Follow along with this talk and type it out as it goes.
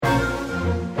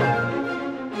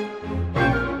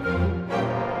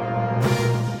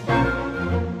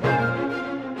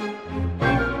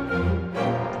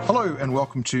and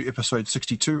welcome to episode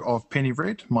 62 of Penny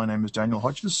Red. My name is Daniel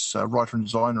Hodges, writer and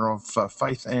designer of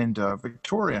Faith and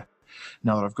Victoria.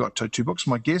 Now that I've got two books,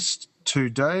 my guest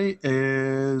today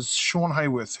is Sean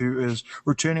Hayworth, who is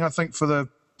returning, I think, for the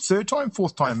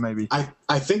fourth time, maybe.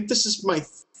 I think this is my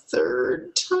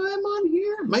third time on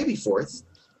here, maybe fourth.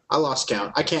 I lost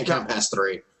count. I can't count past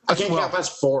three. I can't count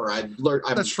past four. I'm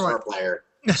a pro player.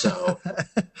 So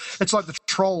it's like the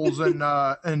trolls in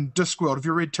Discworld. Have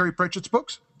you read Terry Pratchett's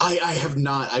books? I have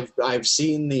not. I've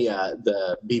seen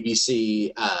the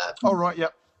BBC. Oh right,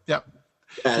 yep.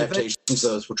 Adaptations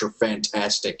of those, which are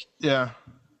fantastic. The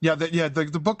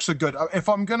books are good. If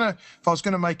I was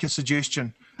gonna make a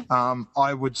suggestion,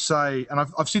 I would say, and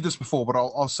I've said this before, but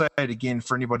I'll say it again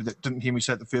for anybody that didn't hear me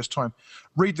say it the first time.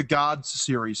 Read the Guards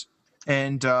series,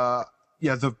 and the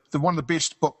one of the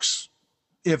best books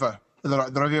ever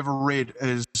that I've ever read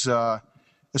is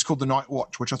called The Night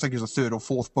Watch, which I think is the third or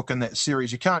fourth book in that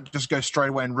series. You can't just go straight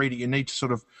away and read it. You need to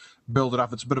sort of build it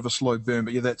up. It's a bit of a slow burn,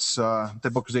 but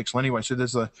that book is excellent anyway. So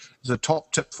there's a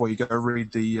top tip for you. Go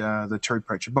read the Terry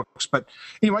Pratchett books. But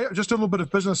anyway, just a little bit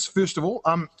of business first of all.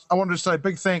 I wanted to say a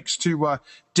big thanks to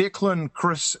Declan,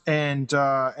 Chris, and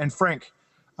Frank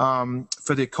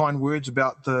for their kind words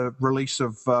about the release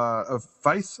of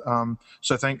Faith.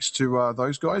 So thanks to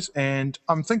those guys. And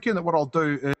I'm thinking that what I'll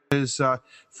do is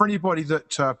for anybody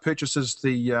that purchases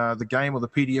the game or the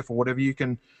PDF or whatever, you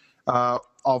can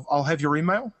I'll have your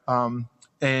email,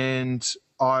 and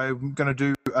I'm going to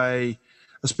do a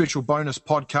special bonus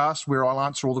podcast where I'll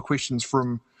answer all the questions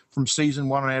from season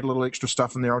one and add a little extra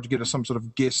stuff in there. I'll get some sort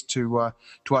of guest to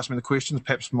ask me the questions.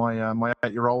 Perhaps my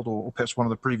 8-year-old or perhaps one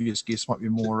of the previous guests might be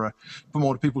more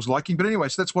to people's liking. But anyway,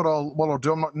 so that's what I'll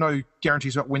do. I'm not no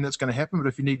guarantees about when that's going to happen, but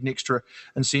if you need an extra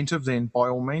incentive, then by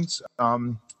all means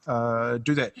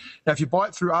do that. Now, if you buy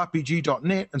it through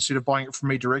rpg.net instead of buying it from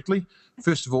me directly,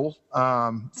 first of all,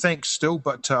 thanks still,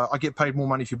 but I get paid more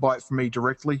money if you buy it from me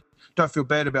directly. Don't feel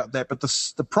bad about that. But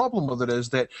the problem with it is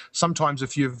that sometimes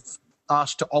if you've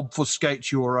asked to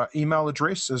obfuscate your email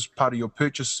address as part of your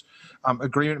purchase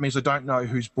agreement, it means I don't know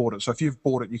who's bought it. So if you've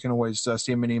bought it, you can always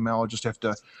send me an email. I just have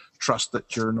to trust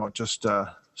that you're not just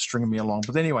stringing me along.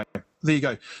 But anyway, there you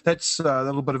go. That's a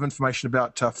little bit of information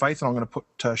about Faith, and I'm going to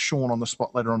put Sean on the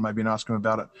spot later on maybe and ask him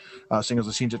about it, seeing as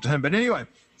I sent it to him. But anyway,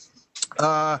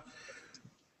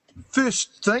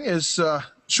 first thing is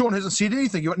Sean hasn't said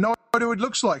anything. You've got no idea what it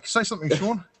looks like. Say something,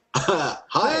 Sean.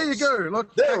 Hi. There you go.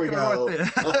 Look, there we go. Right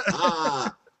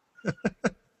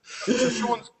there. So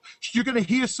Sean, you're going to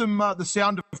hear some the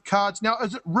sound of cards. Now,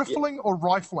 is it riffling or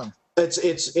rifling?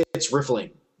 It's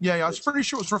riffling. Yeah, I was pretty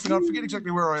sure it's riffling. I forget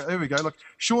exactly where there we go. Look,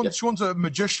 Sean's a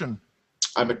magician.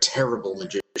 I'm a terrible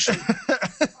magician.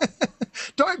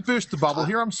 Don't burst the bubble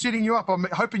here. I'm setting you up. I'm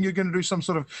hoping you're going to do some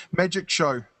sort of magic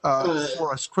show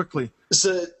for us quickly.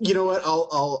 So you know what?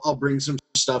 I'll bring some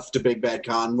stuff to Big Bad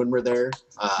Con when we're there.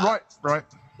 Right.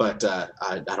 But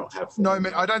I don't have. No,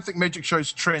 I don't think magic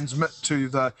shows transmit to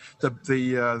the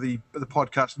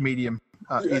podcast medium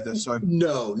either. So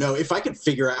no. If I could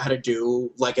figure out how to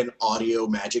do like an audio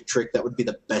magic trick, that would be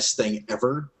the best thing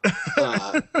ever.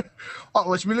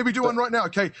 Let me do one right now.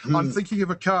 Okay, I'm thinking of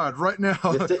a card right now.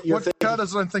 What card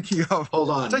is it I'm thinking of? Hold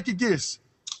on. Take a guess.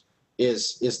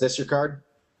 Is this your card?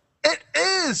 It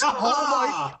is.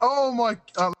 Oh my!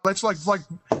 That's like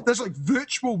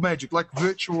virtual magic, like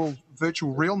virtual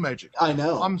real magic. I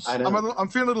know. I'm feeling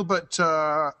a little bit.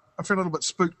 I'm feeling a little bit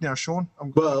spooked now, Sean.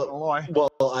 I'm not gonna lie. Well,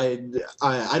 I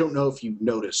don't know if you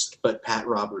noticed, but Pat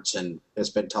Robertson has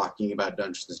been talking about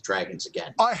Dungeons and Dragons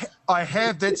again. I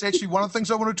have. That's actually one of the things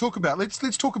I want to talk about. Let's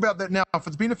talk about that now for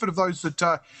the benefit of those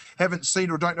that haven't seen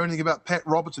or don't know anything about Pat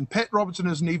Robertson. Pat Robertson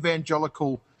is an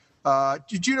evangelical.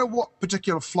 Did you know what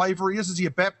particular flavor he is? Is he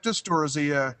a Baptist or is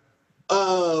he a...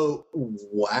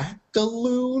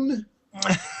 Wackaloon?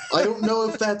 I don't know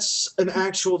if that's an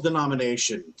actual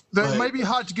denomination. It may be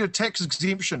hard to get a tax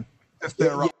exemption if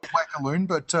they're Wackaloon,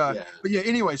 but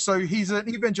anyway, so he's an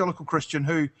evangelical Christian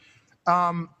who,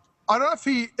 I don't know if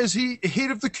he ahead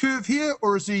of the curve here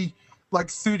or is he like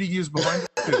 30 years behind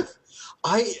the curve?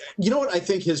 You know what I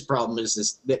think his problem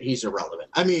is that he's irrelevant.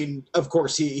 I mean, of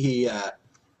course he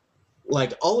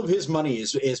like all of his money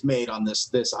is made on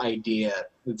this idea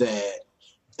that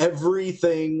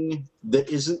everything that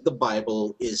isn't the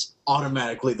Bible is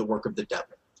automatically the work of the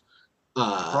devil.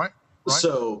 Right.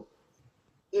 So,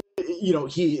 you know,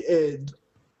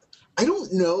 I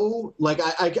don't know. Like,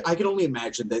 I can only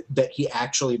imagine that he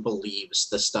actually believes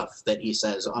the stuff that he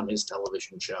says on his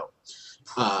television show.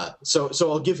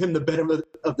 So I'll give him the benefit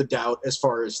of the doubt as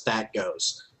far as that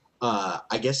goes.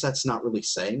 I guess that's not really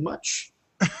saying much.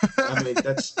 I mean,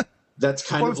 That's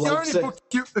kind Well, of like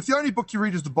if the only book you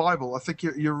read is the Bible, I think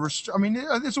I mean,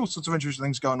 there's all sorts of interesting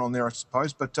things going on there, I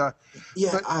suppose. But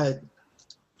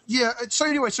yeah. So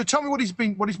anyway, so tell me what he's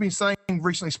been saying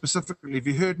recently specifically. Have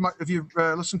you heard? Have you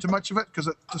listened to much of it? Because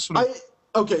it just sort of.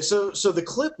 Okay, so the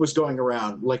clip was going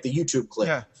around, like the YouTube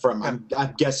clip from.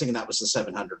 I'm guessing that was the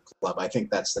 700 Club. I think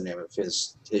that's the name of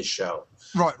his show.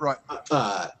 Right.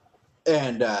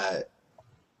 And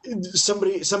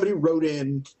somebody wrote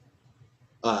in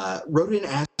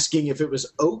asking if it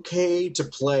was okay to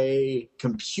play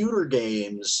computer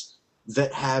games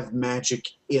that have magic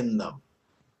in them.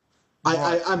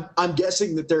 Right. I'm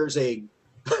guessing that there's a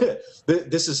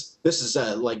this is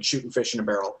like shooting fish in a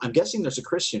barrel. I'm guessing there's a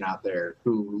Christian out there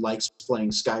who likes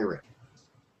playing Skyrim.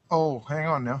 Oh, hang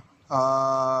on now.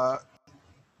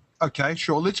 Okay,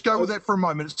 sure. Let's go with that for a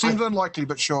moment. It seems unlikely,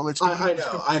 but sure. I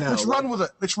know. Let's run with it.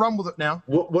 Let's run with it now.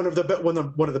 One of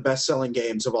the best-selling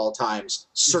games of all times.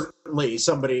 Certainly,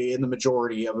 somebody in the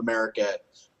majority of America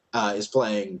is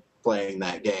playing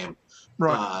that game.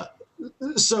 Right.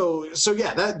 So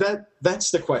yeah,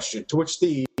 that's the question. To which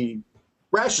the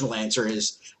rational answer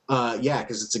is,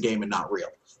 because it's a game and not real.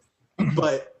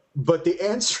 But the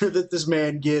answer that this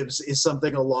man gives is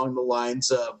something along the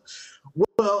lines of,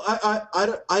 well,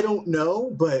 I don't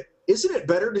know, but isn't it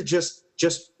better to just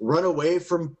run away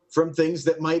from things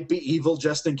that might be evil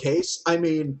just in case? I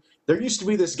mean, there used to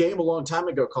be this game a long time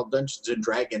ago called Dungeons and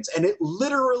Dragons, and it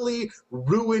literally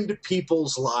ruined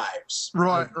people's lives.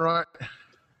 Right.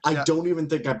 I don't even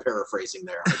think I'm paraphrasing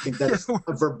there. I think that's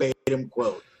a verbatim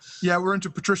quote. Yeah, we're into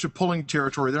Patricia Pulling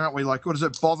territory there, aren't we? Like, what is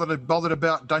it? Bothered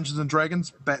about Dungeons and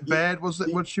Dragons? Bad was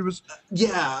that what she was?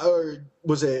 Yeah, or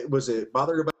was it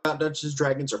bothered about Dungeons and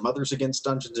Dragons or Mothers Against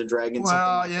Dungeons and Dragons? Well,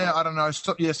 I don't know.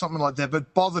 Something like that.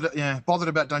 But bothered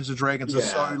about Dungeons and Dragons is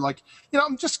so like,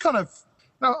 I'm just kind of,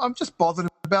 I'm just bothered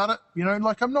about it.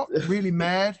 Like I'm not really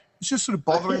mad. It's just sort of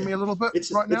bothering me a little bit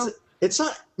right now. It's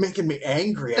not making me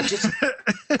angry. I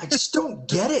just don't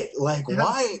get it. Like,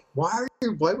 why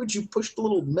would you push the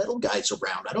little metal guys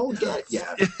around? I don't get it.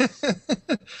 Yeah.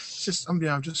 It's just,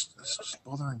 it's just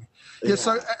bothering me. Yeah.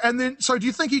 So do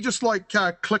you think he just like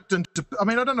clicked into? I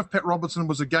mean, I don't know if Pat Robertson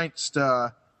was against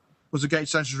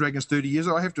Dungeons and Dragons 30 years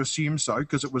ago. I have to assume so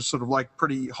because it was sort of like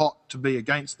pretty hot to be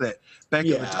against that back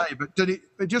in the day. But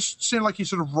it just seemed like he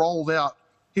sort of rolled out.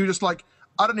 He was just like,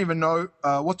 I don't even know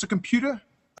what's a computer.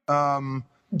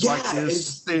 Like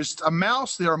there's a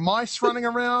mouse, there are mice running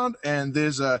around, and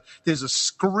there's a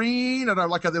screen, and there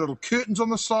are little curtains on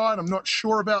the side. I'm not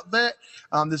sure about that.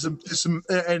 There's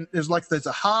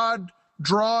a hard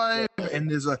drive,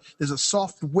 and there's a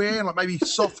software, like maybe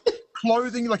soft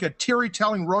clothing, like a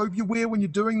terry-telling robe you wear when you're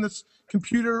doing this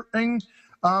computering.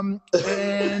 And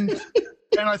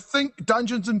I think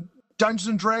Dungeons and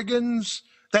Dragons,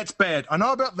 that's bad. I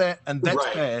know about that, and that's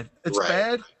bad. It's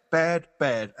bad,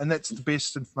 and that's the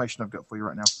best information I've got for you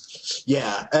right now.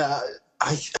 Yeah,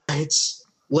 it's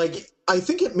like I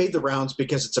think it made the rounds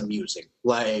because it's amusing.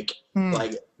 Like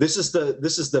this is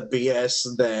the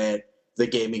BS that the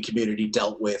gaming community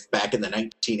dealt with back in the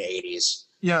 1980s.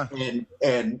 Yeah,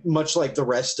 and much like the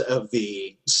rest of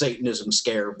the Satanism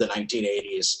scare of the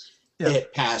 1980s,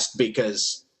 it passed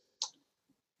because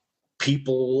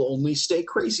people only stay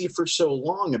crazy for so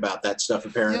long about that stuff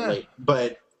apparently,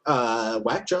 but.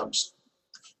 Whack jobs.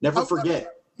 Never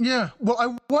forget. Yeah. Well,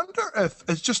 I wonder if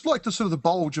it's just like the sort of the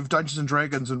bulge of Dungeons and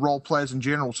Dragons and role players in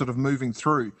general sort of moving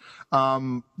through.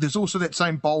 There's also that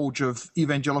same bulge of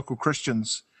evangelical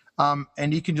Christians.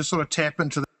 And you can just sort of tap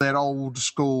into that old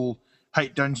school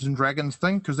hate Dungeons and Dragons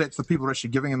thing because that's the people who are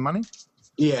actually giving them money.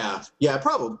 Yeah,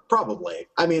 probably.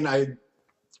 I mean,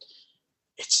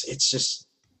 it's just,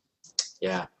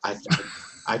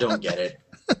 I don't get it.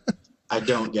 I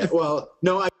don't get it. Well,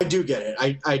 no, I do get it.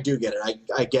 I do get it.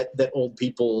 I get that old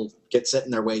people get set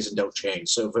in their ways and don't change.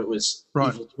 So if it was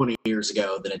evil 20 years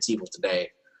ago, then it's evil today.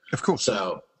 Of course.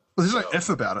 So there's no if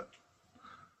about it.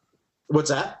 What's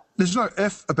that? There's no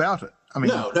if about it. I mean,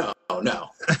 no.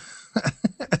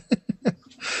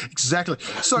 Exactly.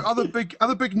 So other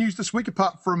big news this week,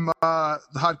 apart from the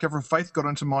hardcover of Faith got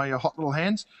into my hot little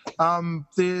hands. I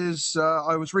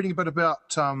was reading a bit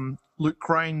about Luke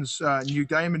Crane's new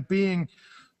game and being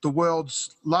the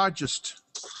world's largest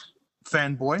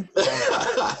fanboy.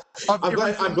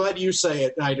 I'm glad you say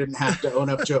it and I didn't have to own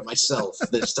up to it myself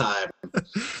this time.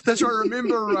 That's what I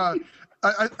remember.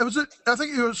 I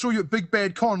think you saw you at Big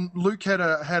Bad Con. Luke had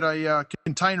a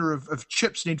container of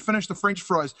chips and he'd finished the French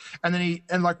fries and then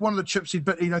one of the chips he'd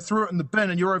threw it in the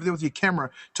bin and you're over there with your camera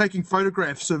taking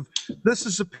photographs of this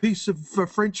is a piece of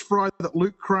French fry that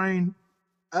Luke Crane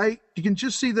ate. You can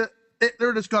just see that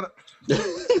there it is. Got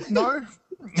it. No.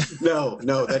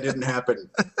 No, that didn't happen.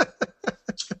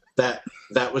 That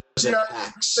was at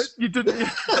PAX. You didn't. Yeah,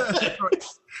 that's right.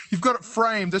 You've got it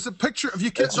framed. There's a picture of you.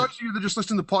 Those of you that just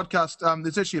listened to the podcast,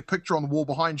 there's actually a picture on the wall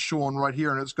behind Sean right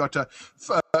here, and it's got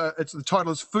it's the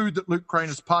title is "Food that Luke Crane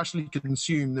has partially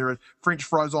consumed." There are French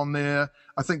fries on there.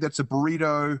 I think that's a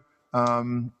burrito.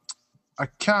 I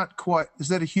can't quite. Is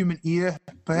that a human ear?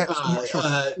 Perhaps. I'm not sure.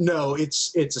 No,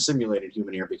 it's a simulated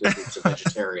human ear because it's a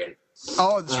vegetarian.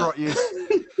 Oh, that's right.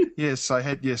 Yes, I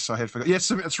had forgot. Yes,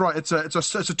 that's right. It's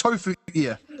a tofu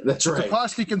ear. That's right. It's a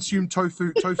partially consumed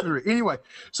tofu ear. Anyway,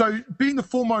 so being the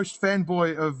foremost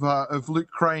fanboy of Luke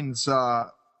Crane's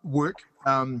work,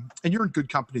 and you're in good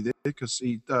company there because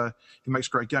he makes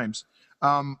great games.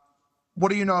 What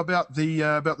do you know about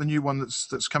the new one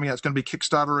that's coming out? It's going to be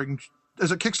Kickstartering.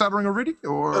 Is it Kickstartering already?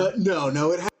 Or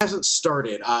no, it hasn't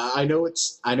started. I know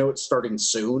it's starting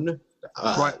soon.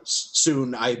 Right.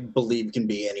 Soon, I believe, can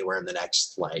be anywhere in the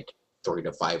next 3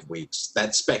 to 5 weeks.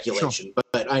 That's speculation, sure.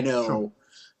 but I know, sure.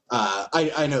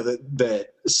 I know that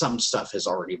some stuff has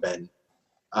already been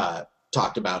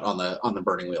talked about on the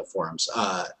Burning Wheel forums.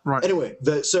 Right. Anyway,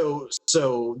 so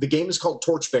the game is called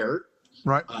Torchbearer.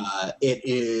 Right. It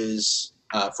is,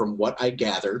 from what I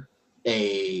gather,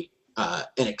 an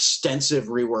extensive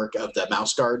rework of the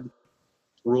Mouse Guard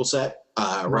rule set.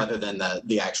 Rather than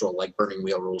the actual Burning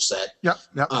Wheel rule set. Yeah.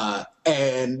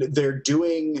 And they're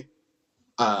doing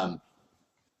a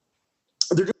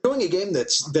game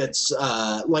that's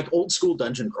like old school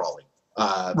dungeon crawling.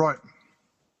 Right.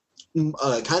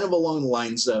 Kind of along the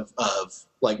lines of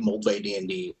Moldvay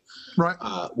D&D. Right.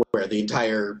 Where the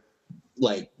entire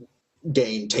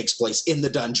game takes place in the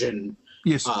dungeon.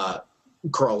 Yes.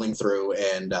 Crawling through,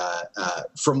 and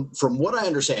from what I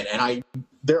understand, and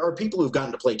there are people who've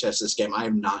gotten to play test this game. I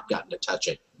have not gotten to touch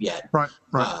it yet. Right.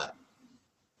 But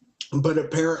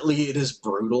apparently it is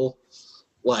brutal.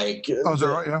 Oh, is that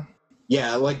right? Yeah.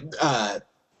 Yeah,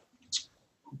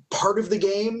 part of the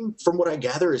game, from what I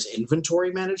gather, is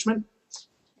inventory management.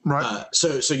 Right.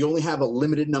 So you only have a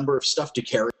limited number of stuff to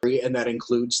carry, and that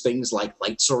includes things like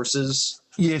light sources.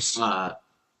 Yes.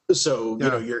 So you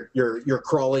know you're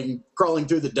crawling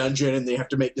through the dungeon, and they have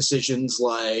to make decisions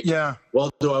like,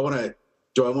 well, do I want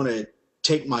to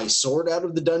take my sword out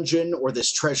of the dungeon, or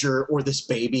this treasure, or this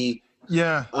baby?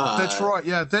 Yeah, that's right.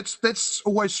 Yeah, that's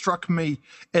always struck me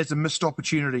as a missed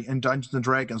opportunity in Dungeons and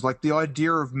Dragons. Like the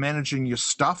idea of managing your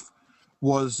stuff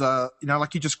was,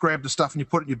 you just grabbed the stuff and you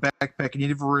put it in your backpack and you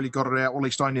never really got it out. Or at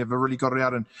least I never really got it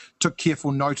out and took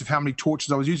careful note of how many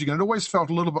torches I was using. And it always felt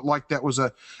a little bit like that was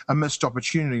a missed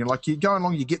opportunity. And you're going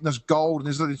along, you're getting this gold,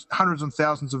 and there's hundreds and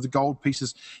thousands of the gold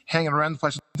pieces hanging around the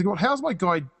place. And I think, well, how's my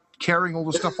guy carrying all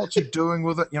this stuff? What's he doing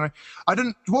with it? It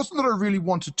wasn't that I really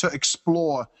wanted to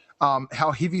explore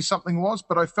how heavy something was,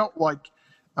 but I felt like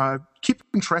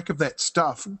keeping track of that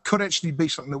stuff could actually be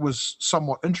something that was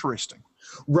somewhat interesting.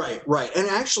 Right. And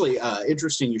actually,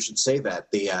 interesting you should say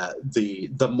that. The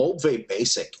Moldvay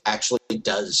basic actually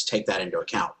does take that into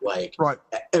account.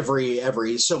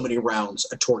 Every so many rounds,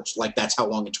 a torch, that's how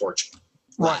long a torch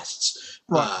lasts.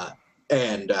 Right.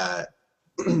 And I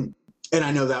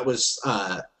know that was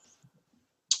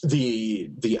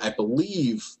the I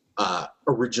believe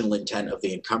original intent of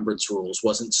the encumbrance rules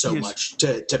wasn't so much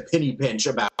to penny pinch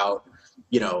about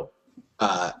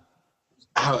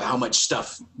how much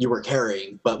stuff you were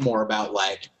carrying, but more about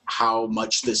how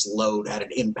much this load had an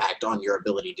impact on your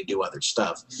ability to do other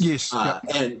stuff. Yes.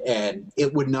 And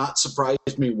it would not surprise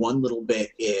me one little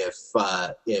bit if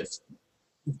the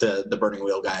Burning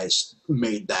Wheel guys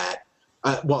made that.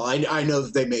 I know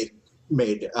that they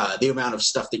made the amount of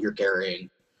stuff that you're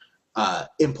carrying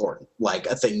important, like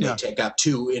a thing may take up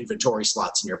 2 inventory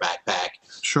slots in your backpack.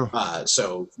 Sure.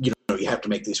 So you have to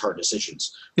make these hard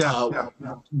decisions. Yeah.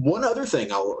 One other thing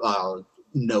I'll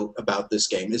note about this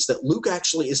game is that Luke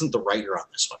actually isn't the writer on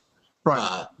this one.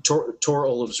 Right. Tor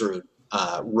Olafsrud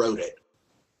wrote it.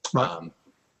 Right.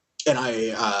 And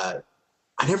I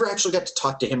never actually got to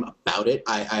talk to him about it.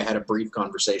 I had a brief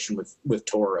conversation with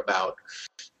Tor about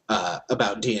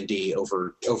D&D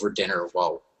over dinner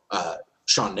while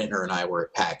Sean Nittner and I were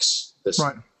at PAX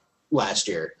last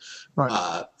year.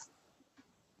 Right.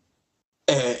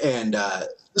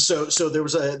 So there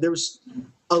was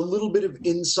a little bit of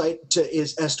insight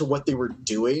as to what they were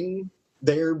doing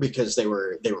there, because they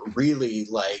were really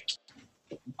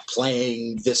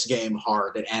playing this game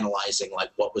hard and analyzing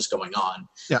what was going on.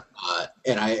 Yeah.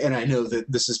 And I know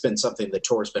that this has been something that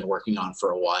Tor's been working on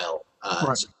for a while.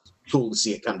 It's cool to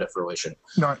see it come to fruition.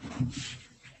 Right.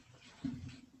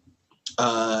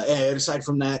 And aside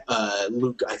from that,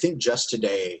 Luke, I think just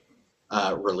today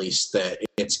released that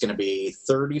it's going to be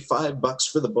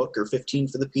 $35 for the book or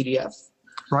 $15 for the PDF.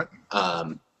 Right.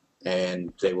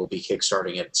 And they will be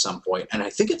kickstarting it at some point. And I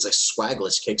think it's a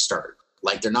swagless Kickstarter.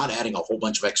 Like, they're not adding a whole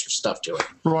bunch of extra stuff to it.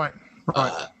 Right.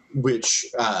 Which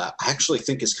I actually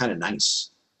think is kind of nice.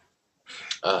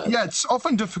 Yeah, it's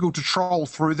often difficult to troll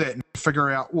through that and figure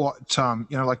out what,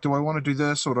 like, do I want to do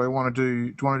this or do I want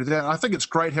to do that? And I think it's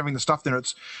great having the stuff there.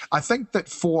 I think that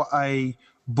for a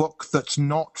book that's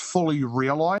not fully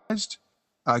realized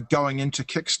going into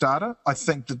Kickstarter, I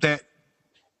think that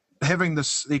having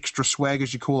this extra swag,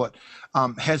 as you call it,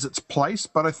 has its place.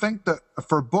 But I think that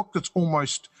for a book that's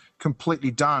almost completely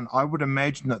done, I would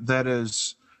imagine that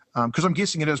is, because I'm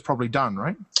guessing it is probably done,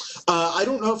 right? I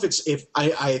don't know if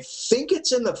I think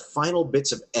it's in the final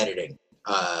bits of editing.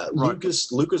 Right. Luke is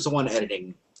the one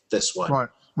editing this one.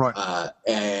 Right.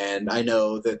 And I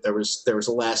know that there was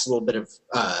a last little bit of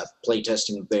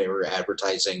playtesting they were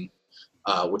advertising,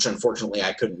 which unfortunately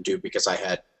I couldn't do because I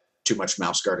had too much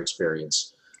mouse guard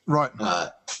experience. Right.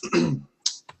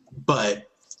 But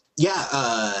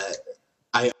yeah,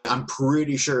 I'm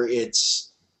pretty sure it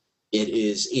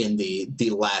is in the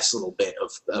last little bit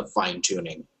of fine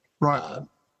tuning. Right.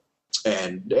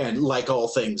 And like all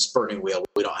things Burning Wheel,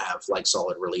 we don't have like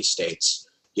solid release dates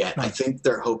yet. Right. I think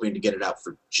they're hoping to get it out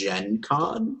for Gen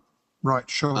Con. Right.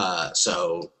 Sure.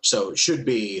 So it should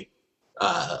be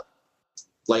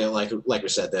like we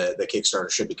said, the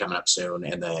Kickstarter should be coming up soon,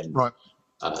 and then right.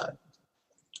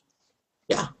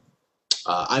 Yeah.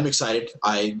 I'm excited.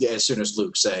 As soon as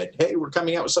Luke said, "Hey, we're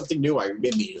coming out with something new," I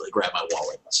immediately grabbed my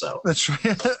wallet. So that's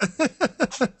right.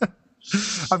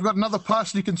 I've got another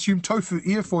partially consumed tofu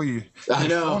ear for you. I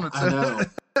know.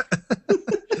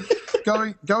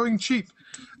 Going cheap.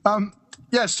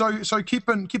 Yeah. So keep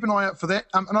an eye out for that.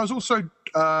 And I was also,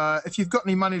 if you've got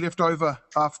any money left over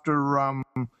after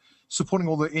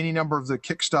supporting any number of the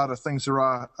Kickstarter things there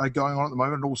are going on at the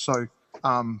moment, also.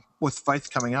 With Faith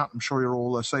coming out, I'm sure you're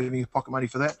all saving your pocket money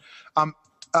for that.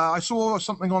 I saw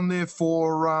something on there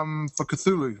for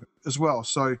Cthulhu as well.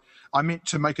 So I meant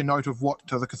to make a note of what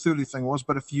the Cthulhu thing was.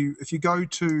 But if you go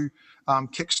to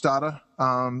Kickstarter,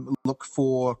 look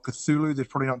for Cthulhu. There's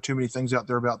probably not too many things out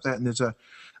there about that. And there's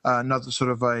another sort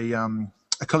of a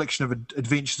collection of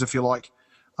adventures, if you like,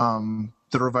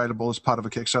 that are available as part of a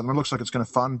Kickstarter. I mean, it looks like it's going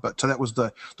to fun, but that was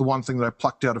the one thing that I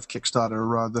plucked out of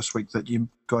Kickstarter this week that you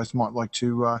guys might like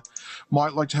to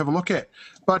have a look at.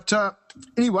 But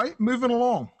anyway, moving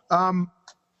along.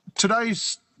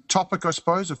 Today's topic, I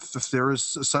suppose, if there is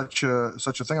such a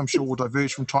thing, I'm sure we'll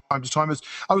diverge from time to time. Is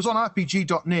I was on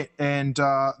RPG.net and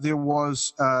there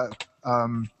was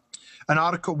an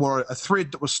article or a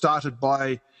thread that was started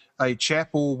by a chap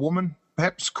or woman,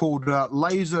 perhaps, called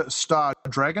Laser Star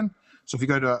Dragon. So if you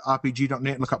go to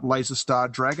rpg.net and look up Laser Star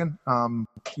Dragon,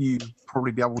 you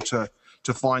probably be able to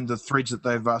find the threads that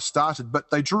they've started. But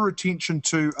they drew attention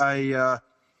to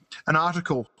an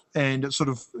article, and it sort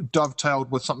of dovetailed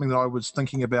with something that I was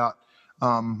thinking about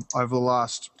over the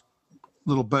last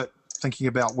little bit, thinking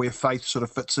about where Faith sort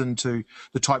of fits into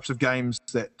the types of games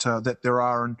that there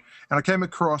are. And I came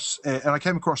across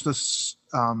this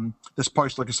this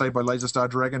post, like I say, by Laser Star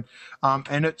Dragon,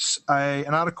 and it's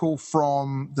an article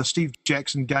from the Steve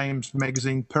Jackson Games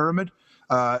magazine Pyramid,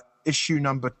 issue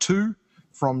number 2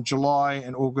 from July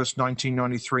and August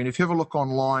 1993. And if you have a look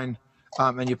online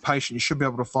and you're patient, you should be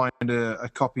able to find a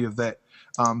copy of that.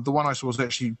 The one I saw is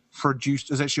actually on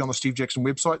the Steve Jackson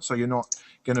website, so you're not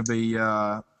going to be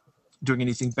doing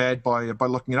anything bad by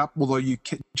looking it up, although you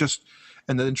can, just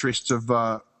in the interests of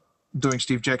doing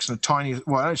Steve Jackson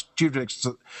Steve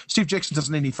Jackson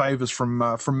doesn't need any favors from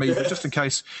me, but just in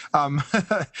case,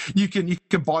 you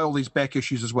can buy all these back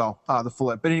issues as well, the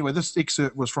full. But anyway, this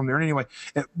excerpt was from there. And anyway,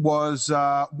 it was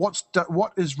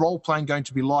what is role playing going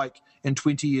to be like in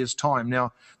 20 years' time?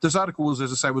 Now, this article was,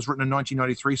 as I say, was written in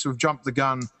 1993, so we've jumped the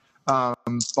gun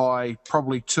by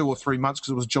probably 2 or 3 months,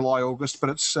 because it was July, August, but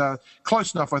it's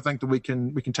close enough, I think, that we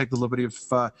can take the liberty of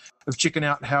checking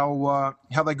out how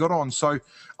they got on. So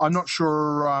I'm not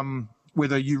sure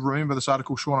whether you remember this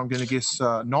article, Sean. I'm going to guess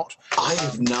not. I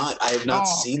have not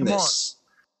seen this.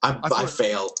 I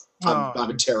fail. I'm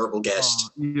a terrible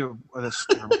guest. That's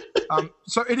terrible.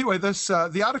 So anyway,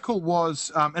 the article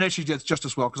was, and actually it's just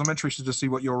as well, because I'm interested to see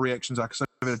what your reactions are, because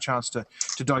I've had a chance to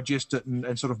digest it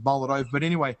and sort of mull it over. But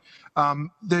anyway,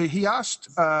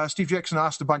 Steve Jackson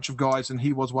asked a bunch of guys, and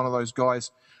he was one of those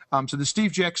guys. So the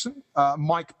Steve Jackson,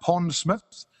 Mike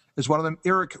Pondsmith is one of them,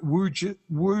 Eric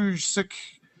Wojcik,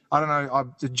 I don't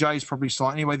know, the J's probably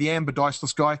silent. Anyway, the Amber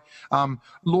Diceless guy,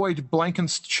 Lloyd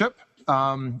Blankenship,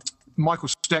 Michael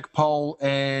Stackpole,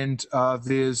 and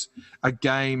there's a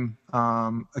game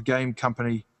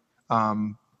company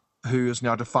who is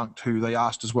now defunct, who they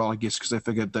asked as well, I guess, because they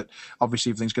figured that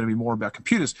obviously everything's going to be more about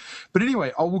computers. But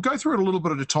anyway, I will go through it a little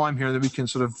bit at a time here, and then we can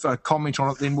sort of comment on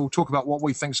it. Then we'll talk about what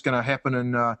we think is going to happen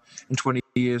in 20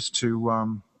 years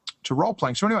to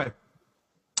role-playing. So anyway,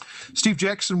 Steve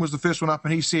Jackson was the first one up,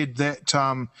 and he said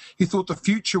that he thought the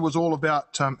future was all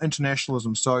about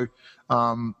internationalism. So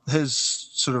his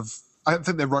sort of, I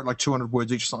think they wrote like 200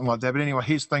 words each or something like that. But anyway,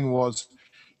 his thing was,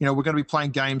 we're going to be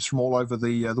playing games from all over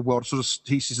the world. Sort of,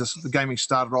 he says the gaming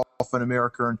started off in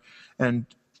America, and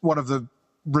one of the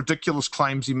ridiculous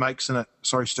claims he makes in it.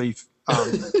 Sorry, Steve.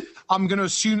 I'm going to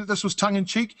assume that this was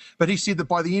tongue-in-cheek, but he said that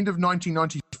by the end of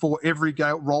 1994, every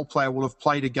role player will have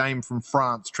played a game from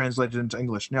France translated into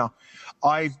English. Now,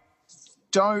 I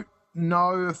don't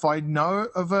know if I know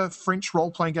of a French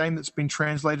role-playing game that's been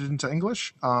translated into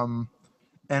English, and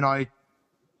I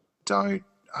don't.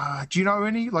 Do you know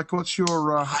any? Like, what's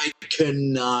your? I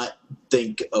cannot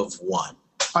think of one.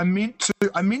 I meant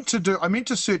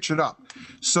to search it up.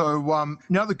 So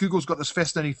now that Google's got this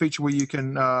fascinating feature where you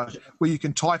can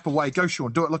type away. Go,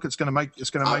 Sean, do it. Look, it's going to make.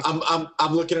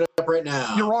 I'm looking it up right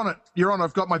now. You're on it.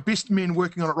 I've got my best men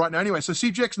working on it right now. Anyway, so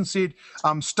Steve Jackson said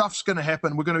stuff's going to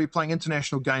happen. We're going to be playing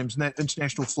international games, and that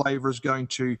international flavor is going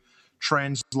to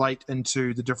translate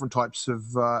into the different types of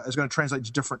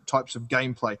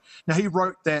gameplay. Now, he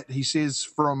wrote that, he says,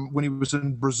 from when he was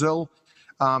in Brazil,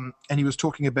 and he was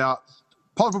talking about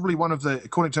probably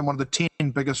according to him, one of the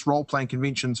 10 biggest role-playing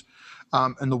conventions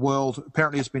in the world.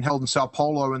 Apparently it's been held in Sao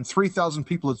Paulo, and 3,000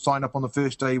 people had signed up on the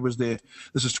first day he was there.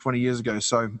 This is 20 years ago,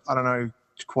 so I don't know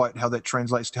quite how that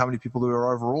translates to how many people there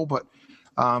are overall, but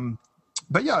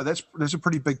yeah, that's a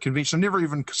pretty big convention. I never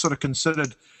even sort of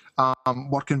considered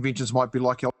what conventions might be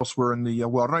like elsewhere in the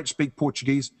world. I don't speak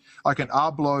Portuguese. I can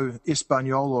hablo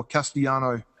Espanol or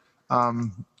Castellano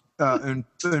un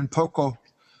poco,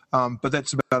 but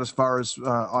that's about as far as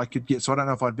I could get. So I don't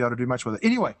know if I'd be able to do much with it.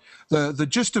 Anyway, the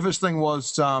gist of his thing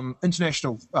was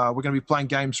international. We're going to be playing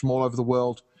games from all over the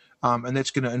world, and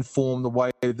that's going to inform the way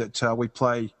that we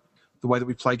play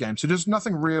games. So there's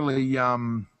nothing really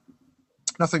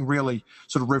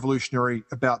sort of revolutionary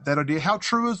about that idea. How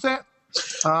true is that?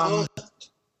 Go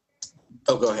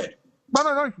ahead.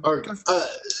 No. All right.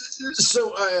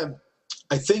 So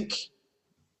I think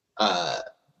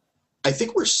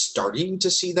we're starting to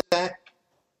see that.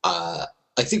 I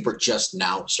think we're just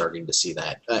now starting to see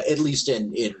that, at least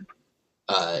in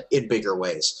bigger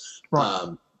ways.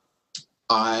 Right.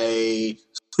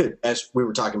 As we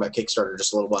were talking about Kickstarter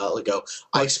just a little while ago,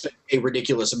 I spent a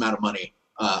ridiculous amount of money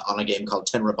on a game called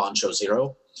Tenra Bansho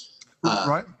Zero.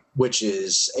 Right. Which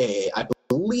is I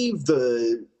believe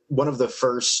one of the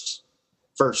first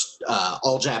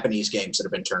all Japanese games that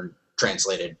have been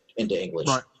translated into English.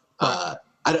 Right. I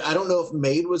don't know if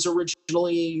Made was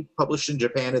originally published in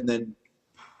Japan and then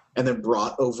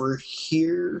brought over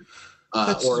here,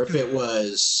 or if it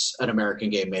was an American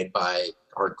game made by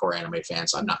hardcore anime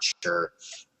fans. I'm not sure.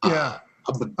 Yeah,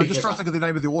 I'm just trying to think of the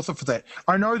name of the author for that.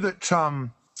 I know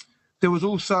that. There was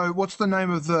also, what's the name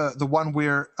of the one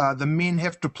where the men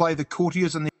have to play the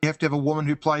courtiers and they have to have a woman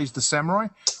who plays the samurai?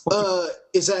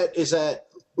 Is that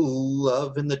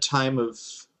Love in the Time of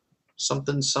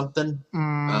something?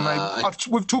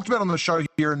 We've talked about it on the show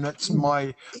here, and that's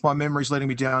my memory's letting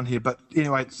me down here. But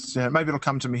anyway, maybe it'll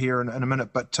come to me here in a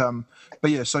minute. But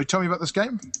yeah, so tell me about this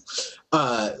game.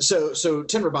 So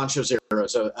Tenra Bansho Zero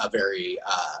is a very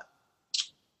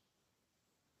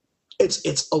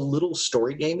It's a little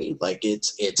story gamey, like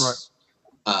it's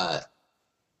right.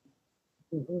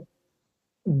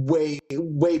 way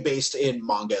based in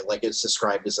manga. Like it's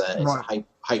described as a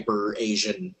hyper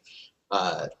Asian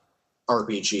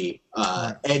RPG,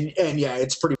 right. and yeah,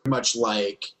 it's pretty much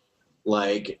like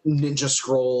Ninja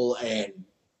Scroll and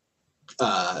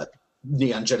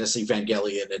Neon Genesis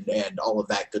Evangelion and all of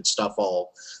that good stuff,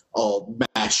 all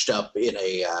mashed up in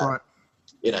a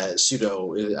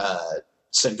pseudo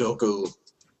Sengoku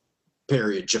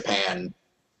period Japan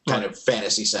kind of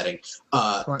fantasy setting.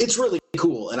 It's really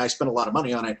cool, and I spent a lot of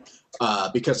money on it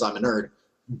because I'm a nerd.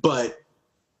 But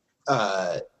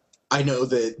I know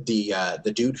that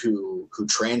the dude who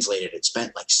translated it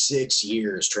spent like 6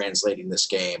 years translating this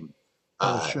game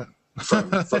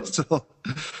from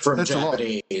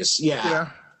Japanese. Yeah.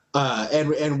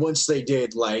 And once they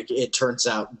did, like, it turns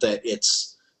out that it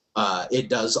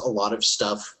does a lot of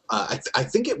stuff. I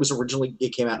think it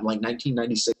came out in like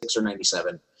 1996 or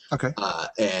 97. Okay.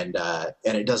 And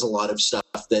it does a lot of stuff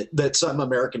that some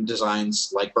American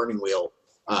designs like Burning Wheel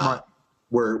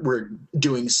were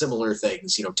doing similar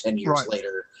things, 10 years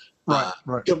later.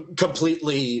 Right.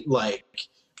 Completely like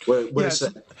what is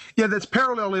that? Yeah, that's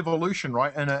parallel evolution,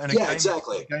 right? In a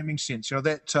Exactly. gaming sense.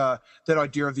 That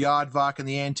idea of the aardvark and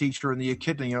the anteater and the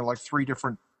echidna, like three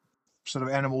different sort of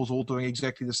animals all doing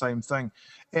exactly the same thing.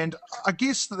 And I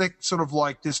guess that sort of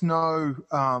like there's no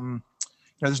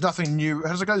there's nothing new. How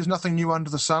does it go? There's nothing new under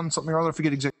the sun, something or other. I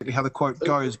forget exactly how the quote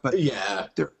goes, but yeah.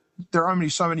 There are only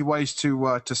so many ways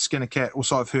to skin a cat.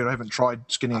 Also, I've heard. I haven't tried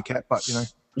skinning a cat, but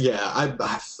Yeah,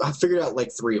 I figured out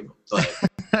like 3 of them. But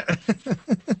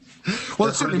well,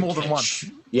 it's certainly more than one.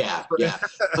 Yeah. But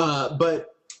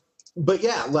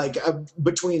yeah, like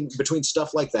between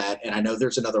stuff like that, and I know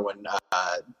there's another one,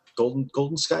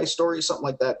 Golden Sky Story, something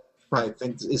like that. Right. I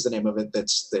think is the name of it.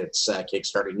 That's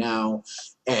kickstarting now,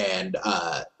 and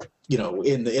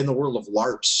in the world of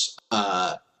LARPs,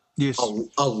 yes,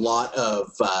 a lot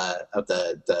of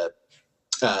the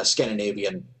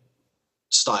Scandinavian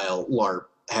style LARP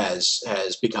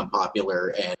has become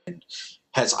popular and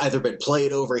has either been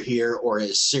played over here or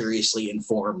is seriously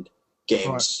informed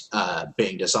games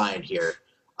being designed here.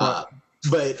 Right.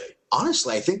 But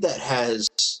honestly, I think that has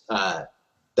a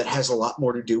lot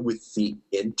more to do with the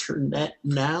internet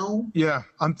now. Yeah,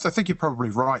 I think you're probably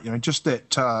right. Just that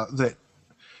the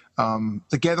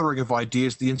gathering of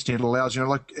ideas the internet allows.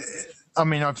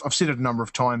 I've said it a number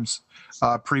of times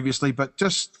previously, but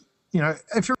just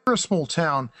if you're a small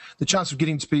town, the chance of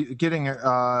talking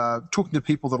to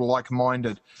people that are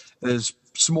like-minded is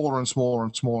smaller and smaller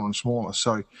and smaller and smaller.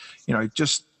 So,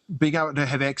 just being able to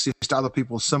have access to other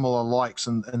people's similar likes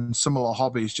and similar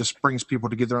hobbies just brings people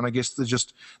together. And I guess there's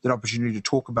just that opportunity to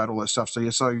talk about all that stuff. So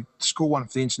yeah, so score one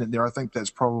for the internet there. I think that's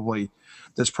probably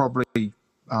the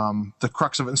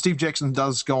crux of it. And Steve Jackson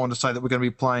does go on to say that we're going to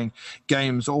be playing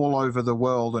games all over the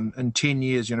world, and in 10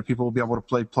 years, people will be able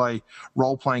to play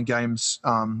role-playing games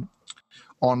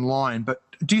online. But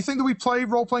do you think that we play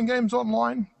role-playing games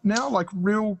online now?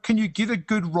 Can you get a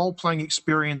good role-playing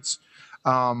experience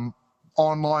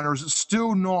online, or is it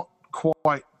still not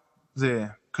quite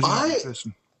there? Because you're not a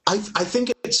person. I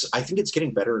think it's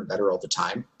getting better and better all the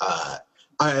time.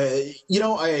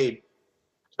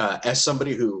 As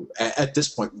somebody who at this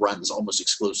point runs almost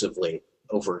exclusively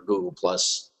over Google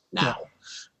Plus now,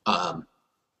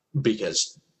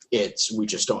 because we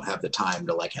just don't have the time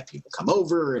to have people come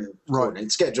over and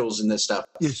coordinate schedules and this stuff.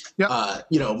 Yes. Yeah.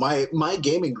 My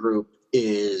gaming group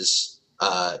is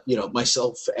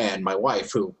myself and my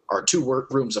wife, who are 2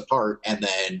 rooms apart, and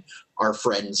then our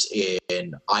friends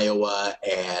in Iowa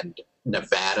and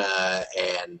Nevada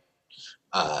and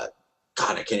God,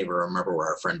 I can't even remember where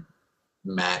our friend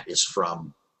Matt is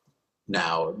from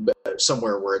now,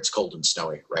 somewhere where it's cold and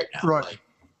snowy right now, right?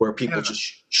 Where people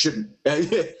just shouldn't.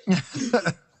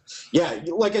 Yeah,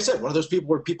 like I said, one of those people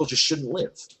where people just shouldn't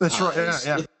live. That's right.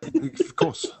 Yeah, of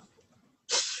course.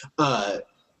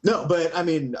 No, but I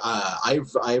mean,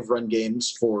 I've run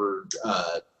games for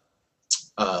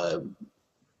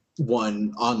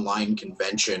one online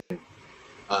convention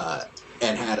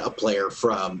and had a player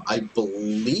from, I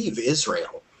believe,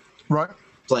 Israel, right,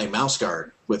 playing Mouse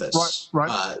Guard with us.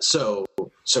 Right. So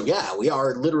yeah, we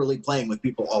are literally playing with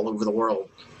people all over the world.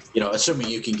 Assuming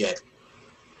you can get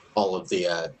all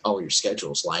your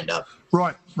schedules lined up.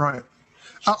 Right.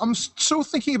 I'm still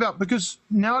thinking about, because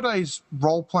nowadays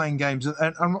role-playing games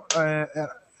and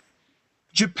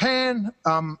Japan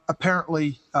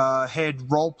apparently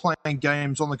had role-playing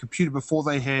games on the computer before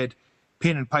they had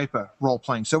pen and paper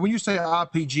role-playing. So when you say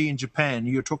RPG in Japan,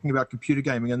 you're talking about computer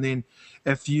gaming, and then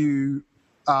if you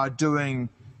are doing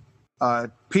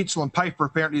pencil and paper,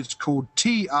 apparently it's called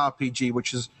TRPG,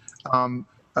 which is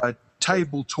a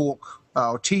table talk,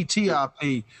 or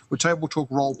TTRP, or table talk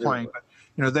role-playing. But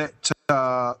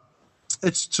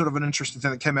it's sort of an interesting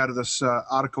thing that came out of this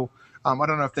article. I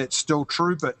don't know if that's still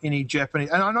true, but any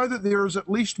Japanese, and I know that there is at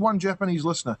least one Japanese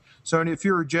listener. So if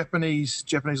you're a Japanese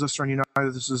listener and you know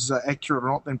this is accurate or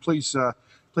not, then please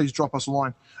drop us a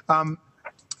line.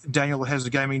 Daniel at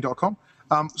hazardgaming.com.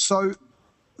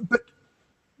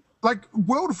 But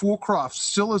World of Warcraft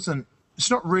still isn't. It's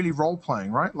not really role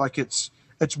playing, right? It's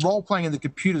role playing in the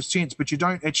computer sense, but you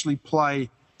don't actually play.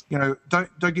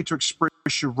 Don't get to express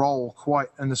your role quite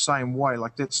in the same way.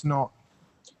 That's not.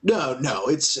 No,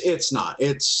 it's not.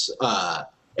 It's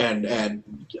and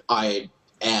I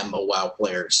am a WoW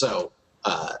player, so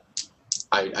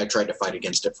I tried to fight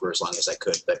against it for as long as I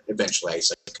could, but eventually I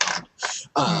succumbed.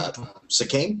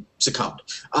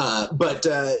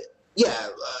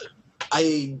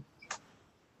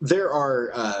 There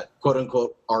are quote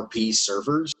unquote RP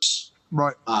servers,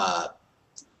 right?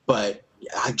 But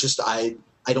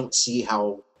I don't see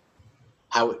how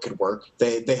it could work.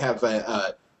 They have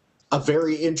a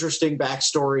very interesting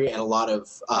backstory and a lot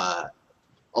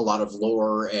of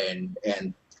lore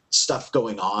and stuff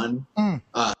going on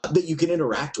that you can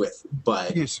interact with.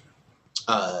 But yes.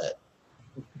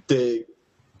 The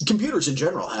computers in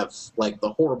general have like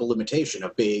the horrible limitation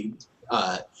of being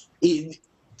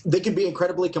they can be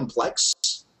incredibly complex,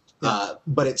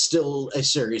 but it's still a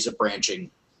series of branching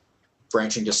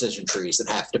decision trees that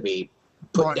have to be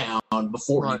put down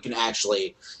before you can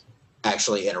actually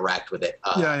interact with it.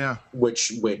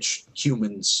 Which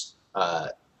humans,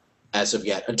 as of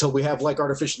yet, until we have like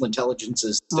artificial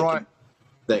intelligences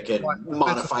that can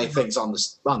modify things on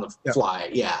the fly.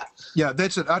 Yeah,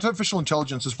 that's it. Artificial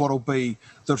intelligence is what will be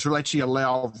that will actually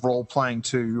allow role playing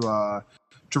to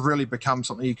really become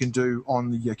something you can do on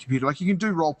the computer. Like you can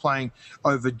do role playing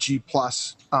over G+,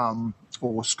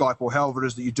 or Skype, or however it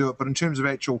is that you do it. But in terms of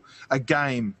a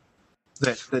game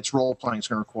that's role playing, it's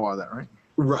going to require that, right?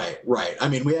 Right. I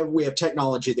mean, we have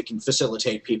technology that can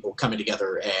facilitate people coming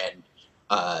together and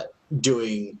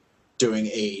doing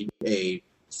a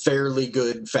fairly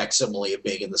good facsimile of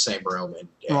being in the same room and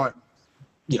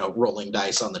rolling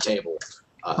dice on the table.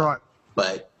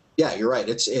 But yeah, you're right.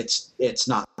 It's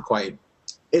not quite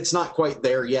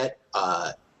there yet.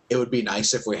 It would be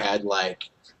nice if we had like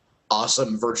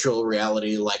awesome virtual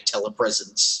reality, like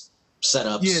telepresence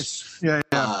setups. Yes.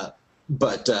 Yeah.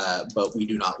 But we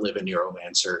do not live in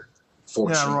Neuromancer,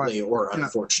 fortunately or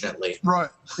unfortunately. Right.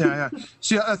 Yeah.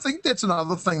 See, I think that's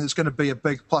another thing that's going to be a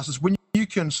big plus is when you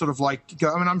can sort of like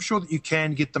go. I mean, I'm sure that you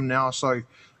can get them now. So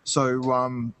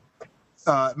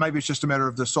maybe it's just a matter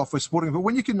of the software supporting. But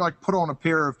when you can like put on a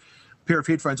pair of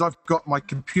headphones, I've got my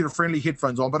computer-friendly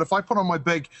headphones on. But if I put on my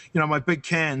big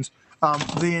cans,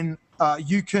 then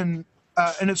you can,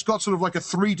 and it's got sort of like a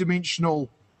three-dimensional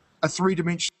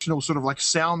sort of like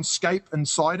soundscape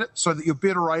inside it, so that you're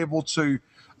better able to,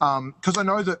 because I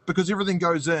know that because everything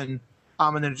goes in,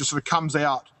 and then it just sort of comes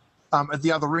out at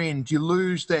the other end, you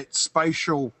lose that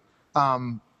spatial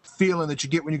feeling that you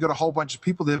get when you've got a whole bunch of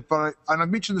people there. But and I've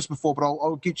mentioned this before, but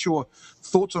I'll get your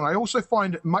thoughts on it. I also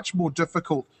find it much more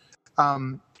difficult,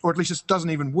 or at least it doesn't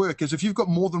even work, is if you've got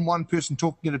more than one person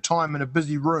talking at a time in a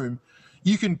busy room,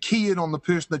 you can key in on the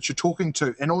person that you're talking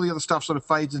to, and all the other stuff sort of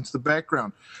fades into the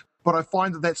background. But I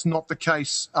find that that's not the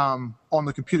case on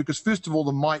the computer, because first of all,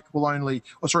 the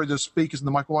speakers and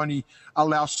the mic will only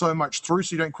allow so much through,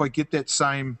 so you don't quite get that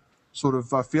same sort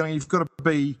of feeling. You've got to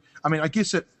be, I mean, I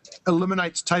guess it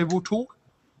eliminates table talk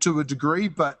to a degree,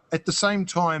 but at the same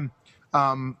time,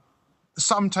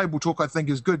 some table talk I think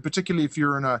is good, particularly if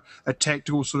you're in a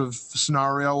tactical sort of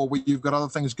scenario or where you've got other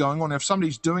things going on. If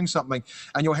somebody's doing something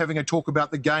and you're having a talk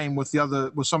about the game with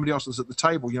somebody else that's at the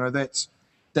table,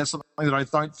 that's something that I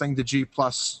don't think the G+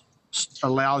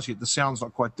 allows you. The sound's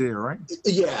not quite there, right?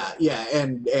 Yeah,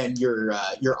 and your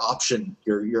option,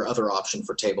 your other option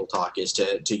for table talk is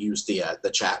to use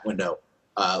the chat window,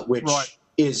 which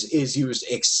is used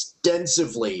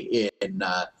extensively in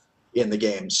the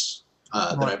games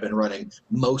that I've been running,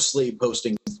 mostly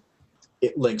posting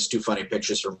links to funny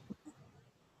pictures from.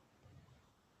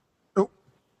 Oh,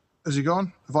 has he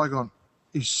gone? Have I gone?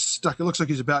 He's stuck. It looks like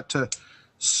he's about to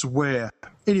swear.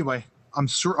 Anyway, I'm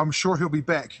sure he'll be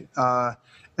back. I'm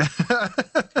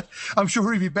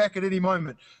sure he'll be back at any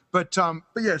moment. But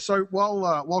yeah. So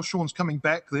while Sean's coming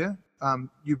back there,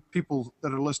 you people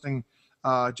that are listening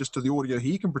just to the audio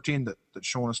here, you can pretend that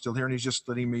Sean is still here, and he's just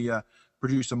letting me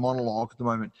produce a monologue at the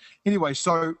moment. Anyway,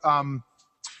 so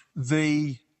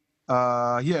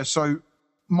so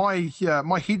my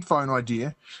headphone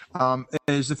idea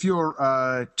is if you're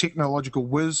a technological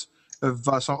whiz of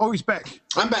he's back.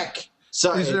 I'm back.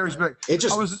 Sorry, he's back. It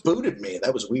just booted me.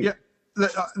 That was weird. Yeah,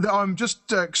 I'm just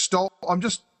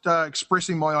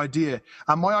expressing my idea.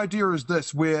 My idea is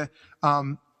this, where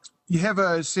you have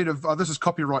a set of, this is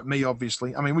copyright me,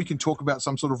 obviously. I mean, we can talk about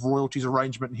some sort of royalties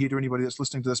arrangement here to anybody that's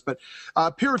listening to this, but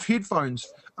a pair of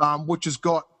headphones, which has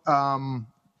got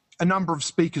a number of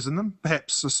speakers in them,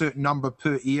 perhaps a certain number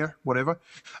per ear, whatever.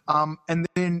 And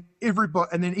then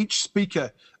each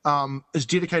speaker is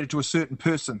dedicated to a certain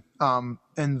person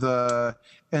in the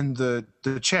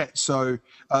chat. So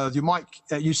you might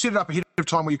you set it up ahead of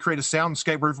time where you create a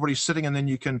soundscape where everybody's sitting, and then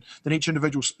each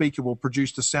individual speaker will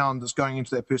produce the sound that's going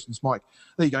into that person's mic.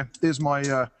 There you go. There's my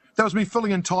that was me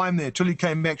filling in time there till you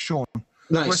came back, Sean.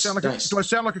 Nice. Do I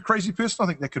sound like a crazy person? I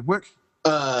think that could work.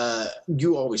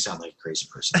 You always sound like a crazy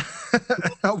person.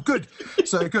 Oh, good.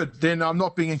 So good. Then I'm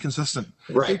not being inconsistent.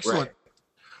 Right. Excellent. Right.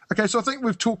 Okay, so I think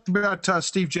we've talked about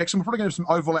Steve Jackson. We're probably going to have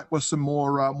some overlap with some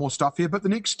more stuff here. But the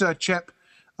next chap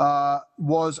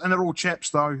was, and they're all chaps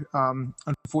though.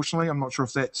 Unfortunately, I'm not sure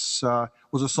if that's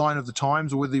was a sign of the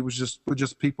times or whether he was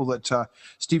just people that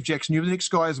Steve Jackson knew. The next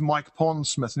guy is Mike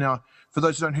Pondsmith. Now, for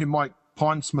those who don't know who Mike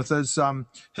Pondsmith is,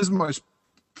 his most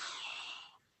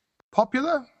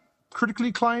popular, critically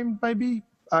acclaimed maybe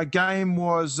game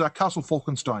was Castle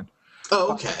Falkenstein.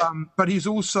 Oh, okay. But he's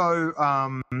also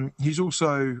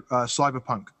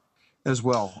Cyberpunk as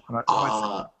well.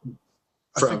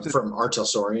 From Artel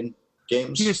Saurian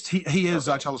games. Yes, he is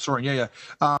Artel Saurian. Yeah.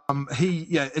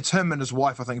 It's him and his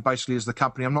wife, I think, basically is the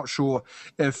company. I'm not sure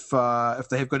if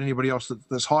they have got anybody else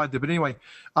that's hired there, but anyway,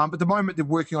 at the moment they're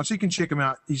working on. So you can check him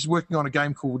out. He's working on a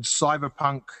game called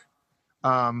Cyberpunk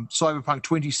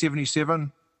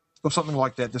 2077 or something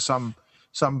like that. There's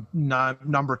some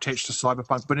number attached to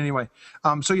Cyberpunk, but anyway,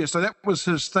 so that was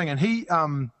his thing, and he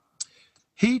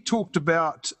talked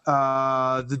about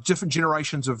the different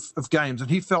generations of games,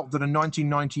 and he felt that in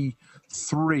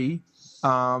 1993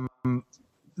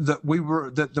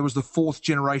 that there was the fourth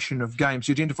generation of games.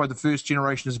 He identified the first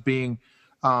generation as being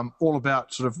all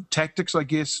about sort of tactics, I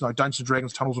guess, like Dungeons and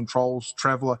Dragons, Tunnels and Trolls,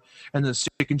 Traveller, and the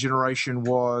second generation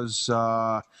was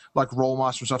like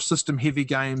Rollmaster and stuff, system-heavy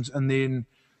games, and then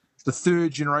the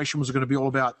third generation was going to be all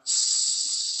about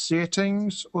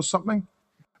settings or something.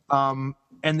 And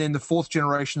then the fourth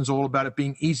generation is all about it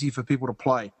being easy for people to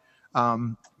play,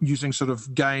 using sort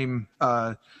of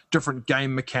different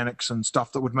game mechanics and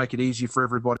stuff that would make it easier for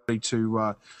everybody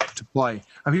to play.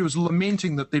 And he was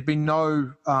lamenting that there'd been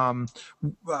no,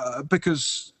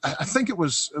 because I think it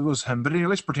was him, but anyway,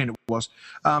 let's pretend it was.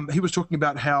 He was talking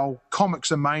about how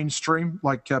comics are mainstream,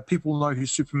 like people know who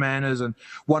Superman is and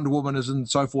Wonder Woman is and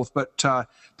so forth, but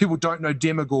people don't know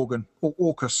Demogorgon or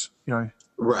Orcus,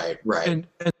 Right. In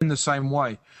the same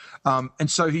way, and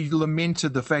so he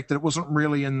lamented the fact that it wasn't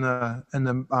really in the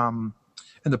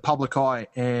public eye,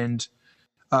 and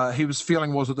his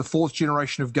feeling was that the fourth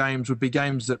generation of games would be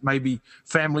games that maybe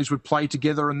families would play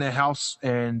together in their house,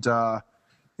 and I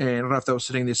don't know if they were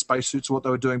sitting in their spacesuits or what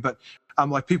they were doing, but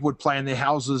like people would play in their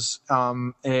houses,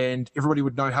 and everybody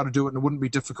would know how to do it, and it wouldn't be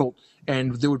difficult,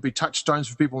 and there would be touchstones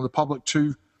for people in the public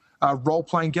to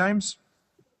role-playing games.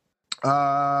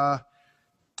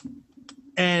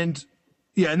 And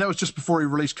that was just before he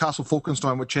released Castle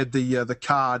Falkenstein, which had the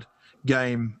card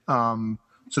game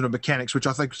sort of mechanics, which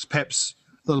I think was perhaps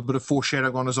a little bit of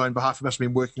foreshadowing on his own behalf. He must have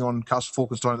been working on Castle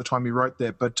Falkenstein at the time he wrote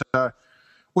that. But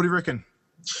what do you reckon?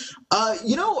 I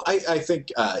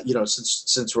think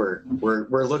since we're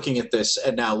looking at this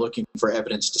and now looking for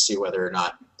evidence to see whether or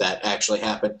not that actually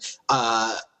happened,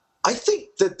 I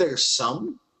think that there's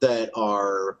some that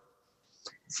are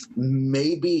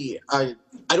maybe I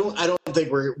don't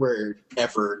think we're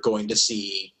ever going to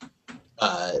see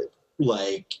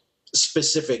like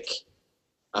specific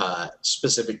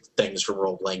things from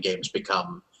role-playing games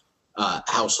become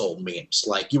household memes.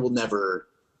 Like you will never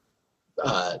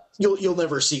you'll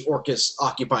never see Orcus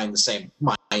occupying the same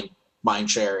mind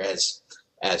share as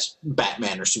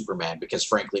Batman or Superman, because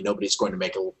frankly nobody's going to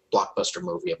make a blockbuster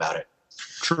movie about it.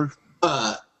 True.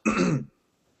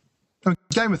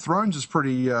 Game of Thrones is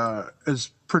pretty.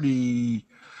 It's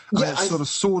sort of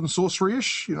sword and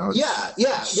sorcery-ish, Yeah.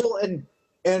 Well,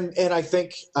 and I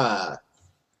think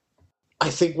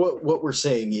what we're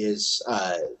saying is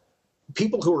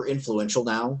people who are influential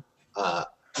now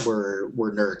were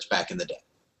nerds back in the day,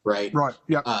 right? Right.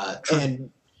 Yeah. And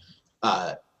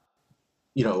I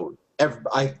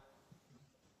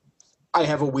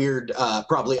have a weird,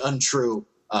 probably untrue.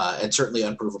 And certainly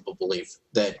unprovable belief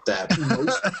that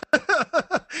most...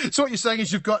 So what you're saying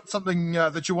is you've got something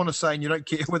that you want to say and you don't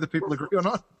care whether people agree or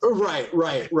not? Right.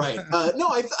 No,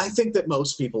 I think that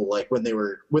most people, like when they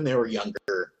were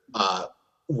younger,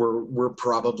 were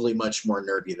probably much more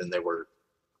nerdy than they were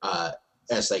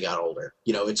as they got older.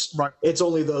 It's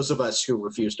only those of us who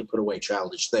refuse to put away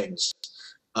childish things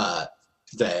that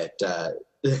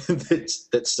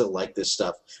still like this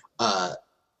stuff.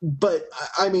 But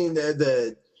I mean,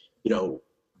 the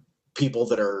people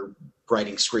that are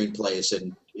writing screenplays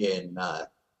in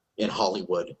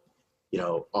Hollywood,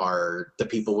 are the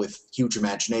people with huge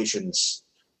imaginations.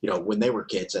 When they were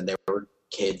kids, and they were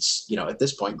kids, at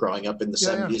this point, growing up in the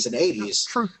 70s and 80s.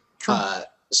 True.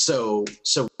 So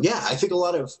yeah, I think a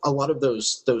lot of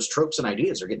those tropes and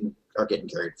ideas are getting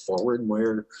carried forward, and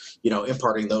we're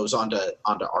imparting those onto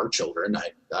our children.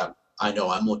 I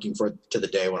know I'm looking forward to the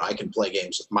day when I can play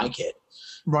games with my kid.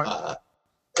 Right.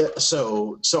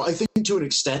 So I think to an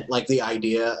extent, like the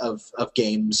idea of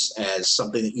games as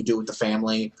something that you do with the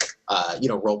family,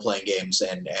 role-playing games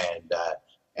and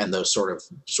those sort of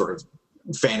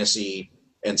fantasy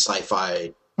and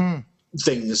sci-fi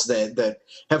things that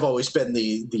have always been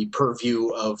the purview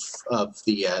of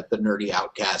the nerdy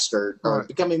outcast are Right.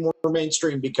 becoming more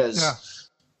mainstream because Yeah.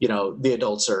 you know the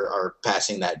adults are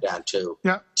passing that down to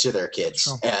their kids.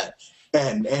 Sure.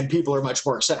 And people are much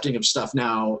more accepting of stuff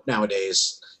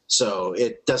nowadays, so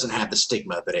it doesn't have the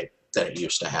stigma that it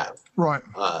used to have. Right.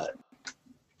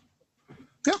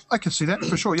 Yeah, I can see that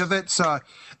for sure. Yeah, that's and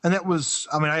that was.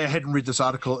 I mean, I hadn't read this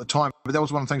article at the time, but that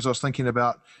was one of the things I was thinking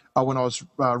about when I was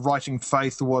writing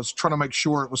Faith, was trying to make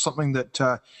sure it was something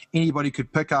that anybody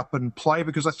could pick up and play,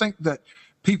 because I think that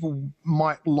people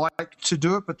might like to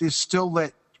do it, but there's still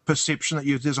that perception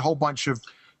that there's a whole bunch of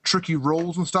tricky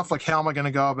rules and stuff. Like, how am I going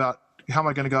to go about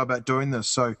doing this?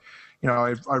 So, you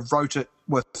know, I wrote it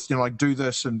with, you know, like, do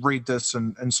this and read this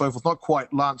and so forth. Not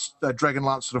quite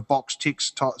Dragonlance sort of box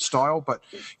text style, but,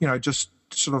 you know, just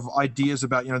sort of ideas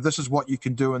about, you know, this is what you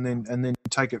can do, and then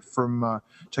take it from there.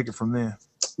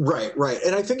 Right.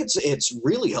 And I think it's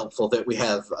really helpful that we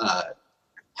have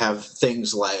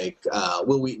things like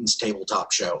Will Wheaton's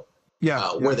Tabletop Show,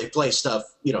 where they play stuff.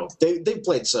 You know, they've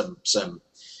played some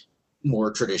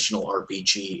more traditional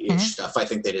RPG-ish stuff. I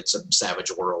think they did some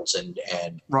Savage Worlds and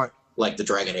right, like the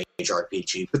Dragon Age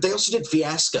RPG, but they also did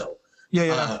Fiasco,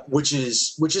 which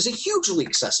is a hugely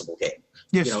accessible game.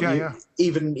 Yes, you know,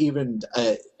 Even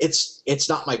it's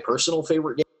not my personal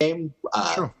favorite game,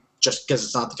 sure, just because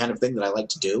it's not the kind of thing that I like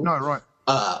to do. No, right.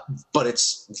 But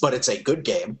it's a good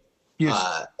game.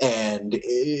 Yes. And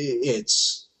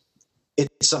it's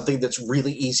something that's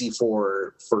really easy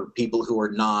for people who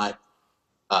are not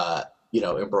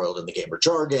embroiled in the gamer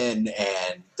jargon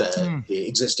and the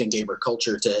existing gamer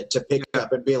culture to pick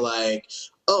up and be like,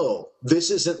 oh,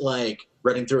 this isn't like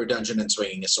running through a dungeon and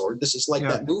swinging a sword. This is like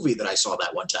that movie that I saw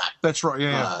that one time. That's right.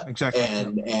 Yeah, exactly.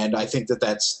 And I think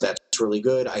that's really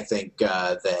good. I think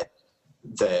that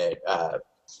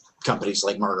companies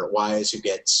like Margaret Wise, who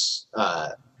gets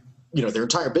their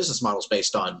entire business model is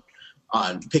based on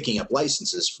picking up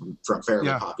licenses from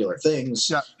fairly popular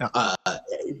things.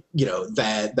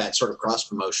 That sort of cross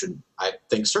promotion, I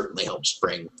think, certainly helps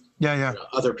bring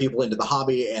other people into the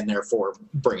hobby, and therefore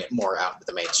bring it more out into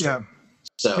the mainstream.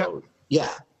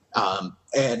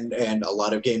 And a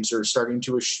lot of games are starting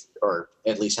to or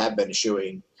at least have been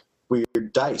issuing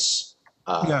weird dice.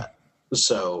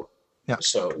 So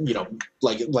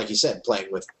like you said,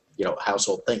 playing with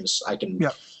household things, I can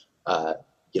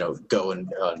go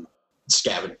and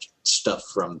scavenge stuff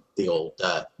from the old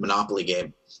Monopoly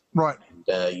game, right,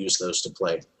 and use those to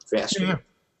play faster. Yeah,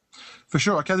 for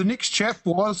sure. Okay, the next chap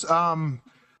was Eric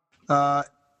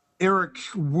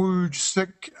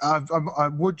Wojcik. I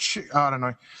don't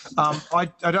know. I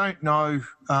don't know,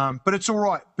 but it's all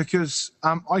right, because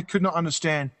I could not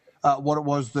understand what it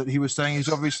was that he was saying. He's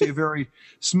obviously a very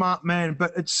smart man,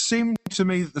 but it seemed to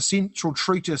me that the central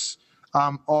treatise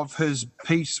of his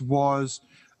piece was,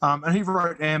 and he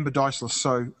wrote Amber Diceless,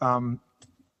 so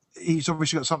he's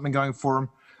obviously got something going for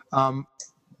him.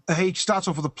 He starts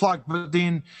off with a plug, but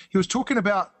then he was talking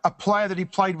about a player that he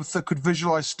played with that could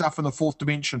visualize stuff in the fourth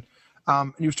dimension.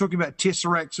 And he was talking about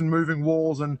tesseracts and moving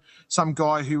walls, and some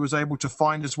guy who was able to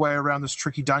find his way around this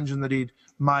tricky dungeon that he'd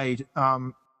made.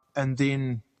 And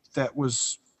then that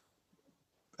was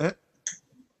it.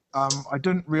 I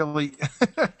didn't really.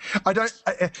 That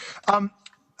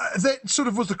sort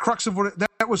of was the crux of what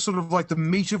that was sort of like the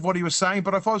meat of what he was saying.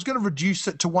 But if I was going to reduce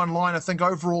it to one line, I think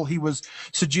overall he was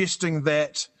suggesting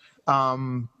that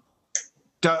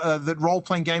that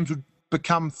role-playing games would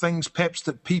become things perhaps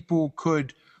that people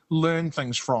could learn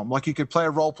things from. Like, you could play a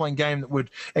role-playing game that would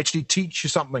actually teach you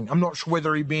something. I'm not sure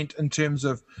whether he meant in terms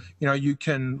of, you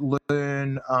can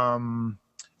learn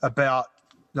about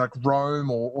like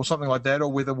Rome or something like that, or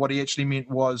whether what he actually meant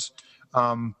was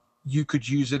you could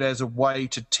use it as a way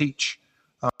to teach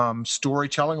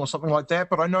storytelling or something like that.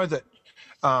 But I know that,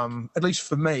 at least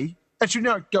for me, actually,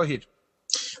 no, go ahead.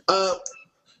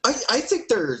 I think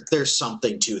there's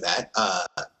something to that.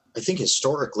 I think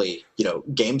historically,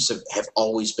 games have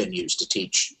always been used to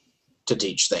teach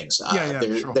things.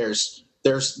 Sure.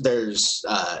 There's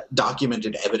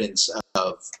documented evidence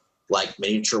of like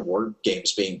miniature war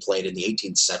games being played in the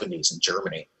 1870s in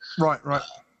Germany. Right.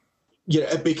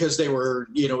 Because they were,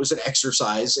 it was an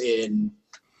exercise in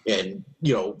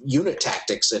unit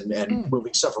tactics and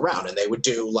moving stuff around, and they would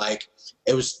do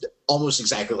it was almost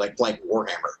exactly like playing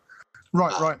Warhammer.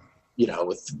 Right.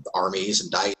 With armies and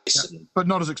dice, but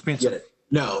not as expensive.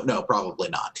 No, probably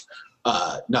not.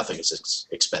 Nothing is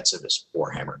expensive as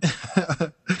Warhammer,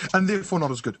 and therefore not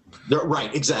as good.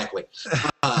 Right, exactly.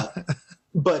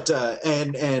 But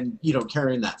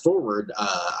carrying that forward,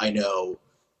 I know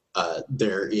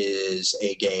there is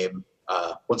a game.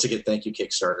 Once again, thank you,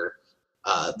 Kickstarter.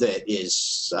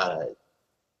 that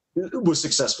was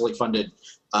successfully funded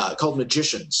called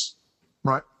Magicians.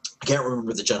 Right. I can't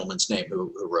remember the gentleman's name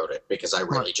who wrote it because I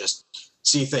really just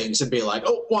see things and be like,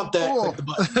 oh, want that, click the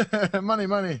button.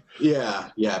 money.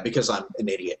 Yeah, because I'm an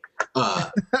idiot.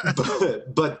 But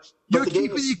you're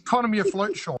keeping the economy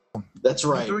afloat, Sean. That's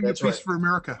right. You're doing your best for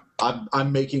America.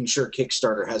 I'm making sure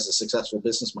Kickstarter has a successful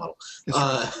business model.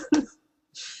 Right.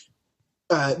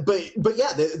 But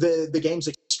yeah, the game's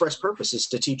express purpose is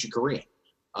to teach you Korean.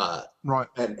 Right.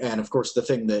 And of course, the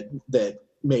thing that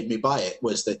made me buy it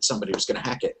was that somebody was going to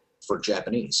hack it for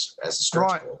Japanese as a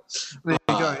stretch goal. There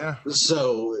you go. Yeah.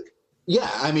 So yeah,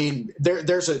 I mean,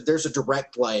 there's a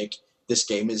direct, like, this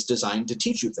game is designed to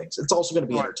teach you things. It's also going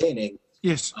to be entertaining.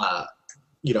 Yes.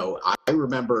 You know, I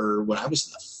remember when I was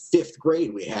in the 5th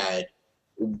grade, we had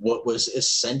what was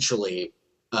essentially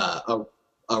a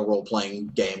role-playing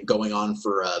game going on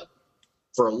for a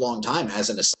long time as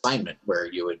an assignment, where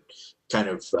you would kind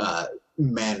of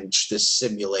manage this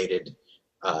simulated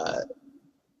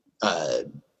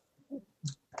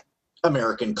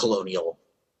American colonial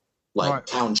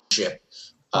township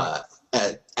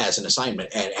as an assignment,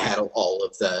 and it had all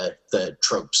of the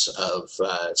tropes of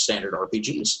standard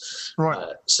RPGs.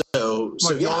 Right. So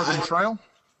yeah, Oregon Trail.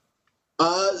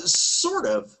 Sort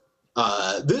of.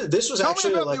 This was Tell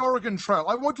actually me about like the Oregon Trail.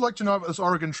 I would like to know about this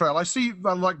Oregon Trail. I see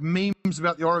like memes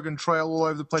about the Oregon Trail all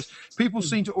over the place. People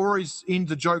seem to always end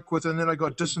the joke with, and then I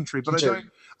got dysentery. But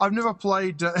I've never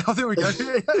played. Oh, there we go.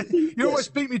 You always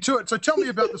beat me to it. So tell me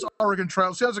about this Oregon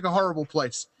Trail. It sounds like a horrible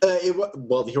place.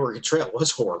 Well, the Oregon Trail was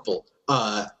horrible.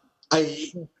 I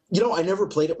never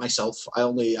played it myself. I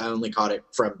only caught it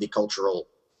from the cultural,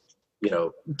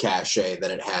 cachet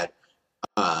that it had.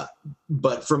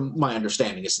 But from my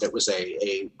understanding is that it was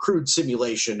a crude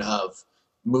simulation of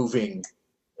moving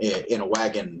in a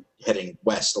wagon heading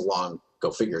west along, go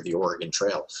figure, the Oregon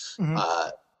Trail. Mm-hmm.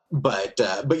 But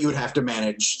you would have to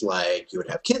manage, like, you would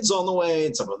have kids on the way,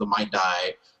 and some of them might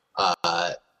die,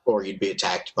 or you'd be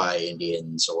attacked by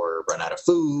Indians, or run out of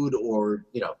food, or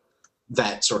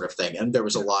that sort of thing. And there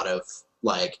was a lot of,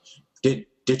 like, did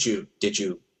you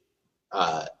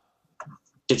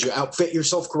outfit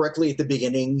yourself correctly at the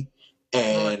beginning?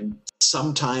 And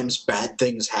sometimes bad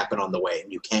things happen on the way,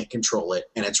 and you can't control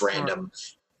it, and it's random.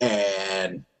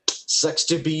 And sucks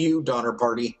to be you, Donner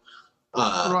Party.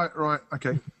 Right.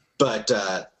 Okay. But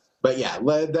yeah,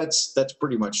 that's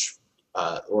pretty much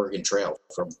Oregon Trail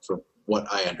from what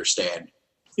I understand.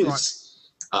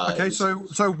 Okay, so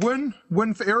win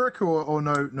for Eric, or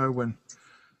no win?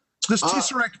 This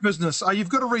Tesseract business, you've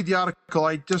got to read the article.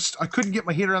 I couldn't get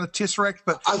my head around the Tesseract,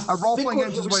 but role-playing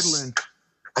games is the way to learn.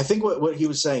 I think what he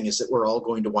was saying is that we're all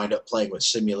going to wind up playing with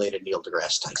simulated Neil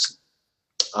deGrasse Tyson.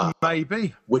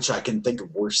 Maybe. Which I can think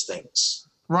of worse things.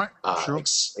 Right, sure.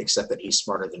 Except that he's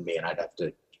smarter than me, and I'd have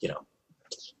to,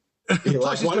 be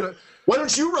like, why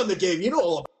don't you run the game? You know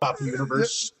all about the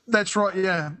universe. That's right,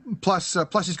 yeah. Plus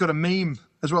he's got a meme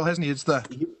as well, hasn't he? It's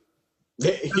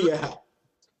yeah.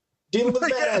 Dealing with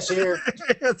badass here.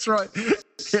 That's right.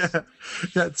 Yeah.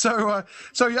 So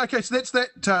okay. So that's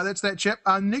that chap.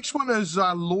 Next one is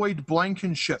Lloyd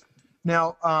Blankenship.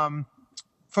 Now,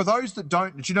 for those that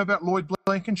don't, did you know about Lloyd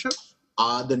Blankenship?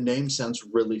 The name sounds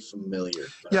really familiar.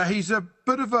 Yeah, he's a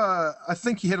bit of a. I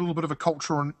think he had a little bit of a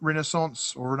cultural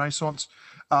renaissance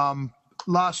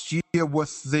last year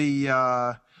with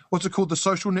the what's it called, The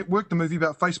Social Network, the movie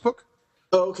about Facebook.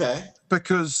 Oh, okay.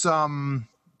 Because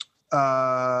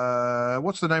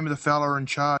what's the name of the fella in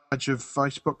charge of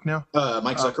Facebook now?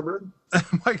 Mike Zuckerberg.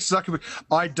 Mike Zuckerberg.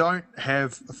 I don't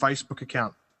have a Facebook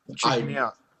account. Check me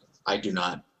out. I do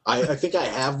not. I think I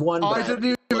have one. But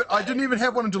I didn't even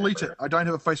have one and delete it. I don't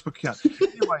have a Facebook account.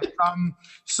 Anyway,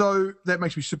 so that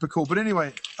makes me super cool. But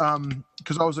anyway,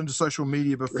 because I was into social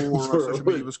media before social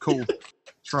media was cool.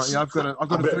 That's right. Yeah, I've got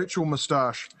a virtual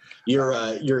moustache.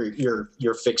 Your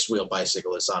fixed wheel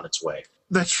bicycle is on its way.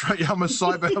 That's right. Yeah, I'm a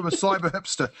cyber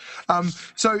hipster.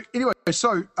 So anyway,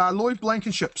 Lloyd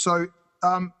Blankenship. So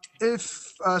for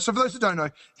those that don't know,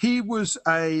 he was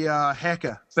a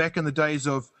hacker back in the days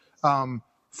of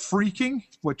phreaking,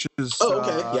 which is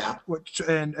yeah. Which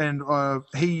and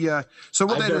he. So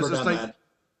what I've that never is done they. That.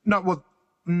 No,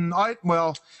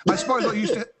 I suppose I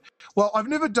used to. Well, I've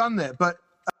never done that, but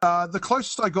the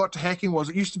closest I got to hacking was,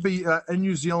 it used to be in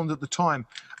New Zealand at the time.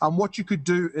 What you could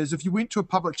do is, if you went to a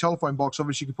public telephone box,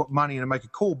 obviously you could put money in and make a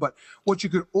call. But what you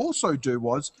could also do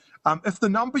was, if the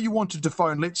number you wanted to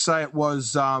phone, let's say it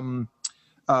was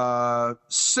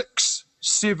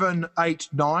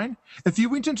 6789. If you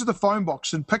went into the phone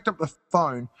box and picked up the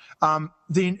phone,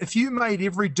 then if you made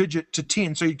every digit to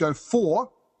 10, so you'd go 4,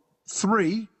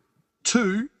 3,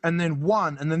 2 and then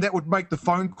 1, and then that would make the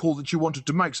phone call that you wanted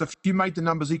to make. So if you made the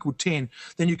numbers equal 10,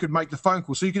 then you could make the phone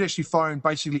call. So you could actually phone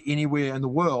basically anywhere in the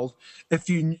world if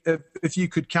you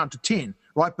could count to 10,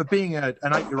 right? But being an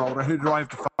 8-year-old, who do I have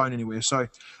to phone anywhere? So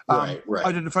right.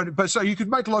 I didn't phone. But so you could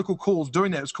make local calls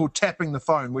doing that. It's called tapping the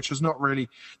phone, which is not really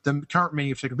the current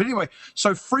meaning of technical. But anyway,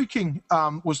 so phreaking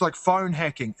was like phone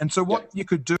hacking. And so what you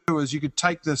could do is you could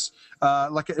take this,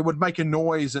 like it would make a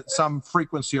noise at some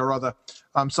frequency or other,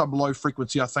 some low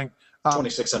frequency, I think.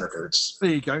 2600 hertz. There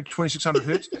you go, 2600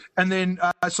 hertz. And then,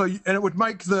 and it would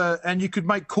make and you could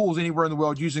make calls anywhere in the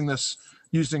world using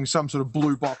some sort of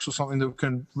blue box or something that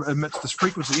can emit this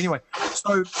frequency. Anyway,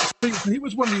 so he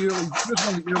was one of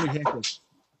the early hackers.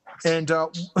 And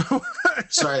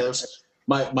sorry, that was,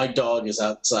 my dog is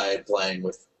outside playing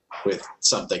with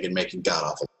something and making god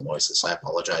awful noises. I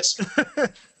apologize.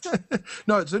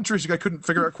 No, it's interesting. I couldn't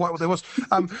figure out quite what that was.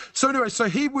 So anyway, so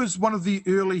he was one of the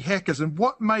early hackers, and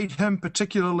what made him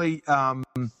particularly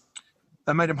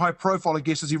made him high profile, I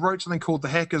guess, is he wrote something called the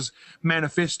Hackers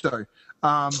Manifesto.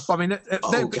 I mean,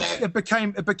 it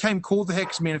became called the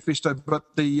Hackers Manifesto,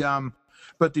 but the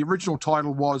original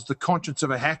title was The Conscience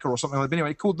of a Hacker or something like that. But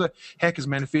anyway, he called the Hackers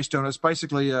Manifesto, and it's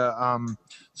basically a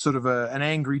sort of an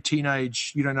angry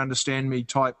teenage, you don't understand me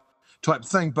type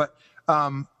thing. But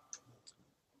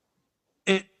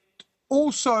it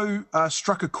also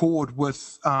struck a chord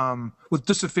with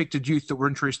disaffected youth that were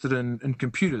interested in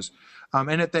computers.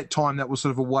 And at that time, that was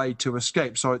sort of a way to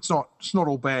escape. So it's not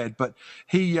all bad. But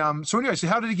he so anyway, so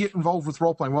how did he get involved with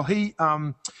role playing? Well, he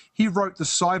wrote the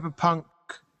Cyberpunk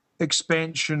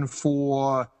expansion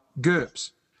for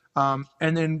GURPS.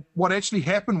 And then what actually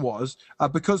happened was,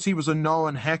 because he was a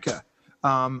known hacker,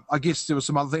 I guess there was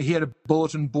some other thing. He had a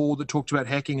bulletin board that talked about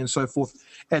hacking and so forth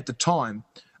at the time.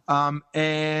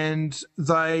 And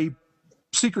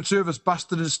Secret Service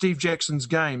busted into Steve Jackson's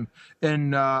game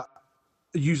in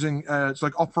using it's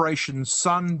like Operation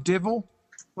Sun Devil.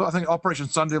 Well, I think Operation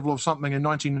Sun Devil or something in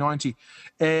 1990.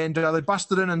 And they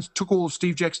busted in and took all of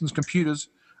Steve Jackson's computers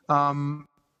and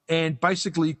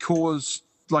basically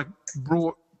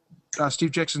brought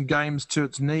Steve Jackson Games to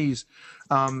its knees.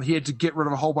 He had to get rid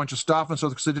of a whole bunch of staff and so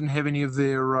because they didn't have any of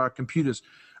their computers.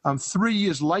 3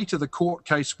 years later, the court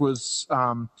case was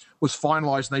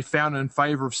finalized, and they found it in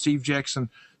favor of Steve Jackson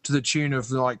to the tune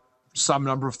of like some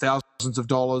number of thousands of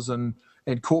dollars and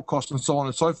court costs and so on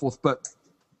and so forth. But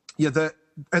yeah,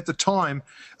 at the time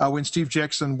when Steve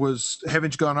Jackson was having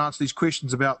to go and answer these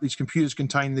questions about these computers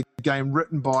containing the game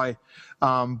written by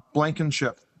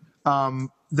Blankenship,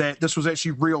 that this was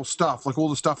actually real stuff. Like all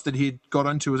the stuff that he'd got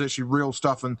into was actually real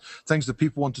stuff and things that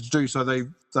people wanted to do. So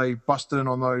they busted in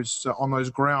on those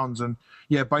grounds and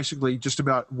basically just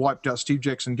about wiped out Steve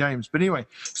Jackson Games. But anyway,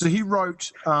 so he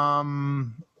wrote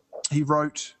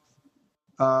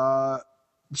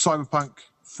Cyberpunk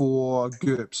for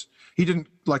GURPS. He didn't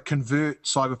like convert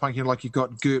Cyberpunk like you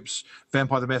got GURPS,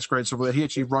 Vampire the Masquerade, so he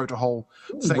actually wrote a whole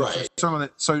thing. Right. Some of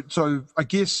that. So I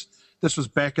guess this was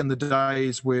back in the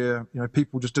days where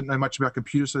people just didn't know much about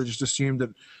computers, so they just assumed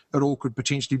that it all could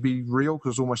potentially be real because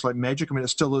it was almost like magic. I mean, it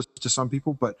still is to some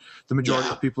people, but the majority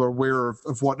of people are aware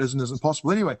of what is and isn't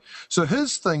possible. Anyway, so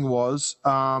his thing was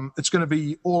it's going to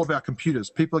be all about computers.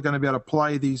 People are going to be able to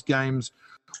play these games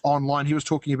online. He was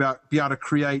talking about be able to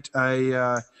create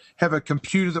have a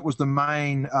computer that was the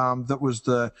main, that was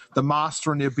the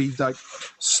master, and there'd be like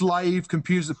slave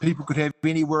computers that people could have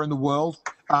anywhere in the world,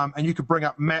 and you could bring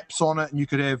up maps on it, and you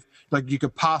could have you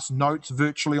could pass notes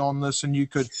virtually on this, and you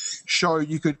could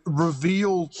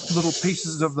reveal little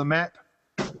pieces of the map.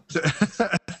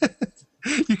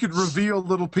 You could reveal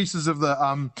little pieces of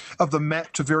the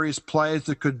map to various players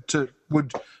that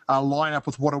would line up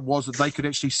with what it was that they could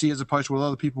actually see as opposed to what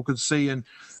other people could see. And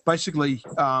basically,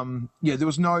 there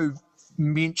was no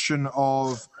mention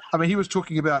of. I mean, he was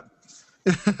talking about.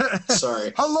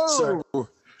 Sorry. Hello. Sorry.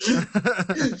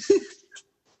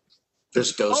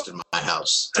 There's a ghost in my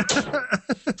house.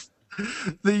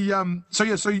 But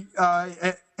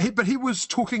he was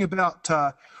talking about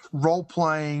role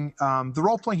playing. The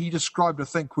role playing he described, I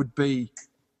think he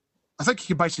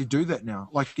can basically do that now.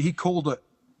 Like he called it,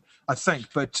 I think,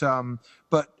 but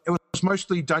it was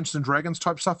mostly Dungeons and Dragons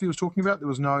type stuff he was talking about. There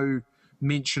was no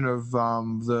mention of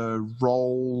the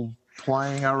role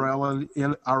playing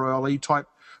RLE type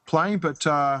playing. But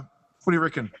what do you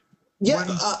reckon? Yeah.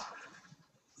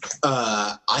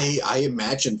 I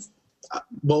imagine.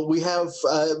 Well, we have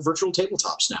virtual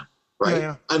tabletops now, right?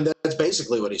 Yeah. And that's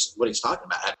basically what he's talking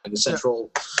about. Having a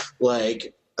central,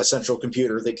 a central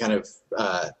computer that kind of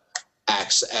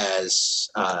acts as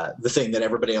the thing that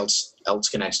everybody else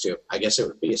connects to. I guess it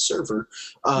would be a server,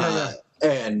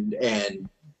 and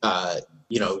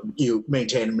you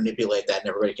maintain and manipulate that, and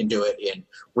everybody can do it in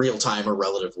real time or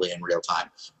relatively in real time.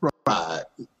 Right.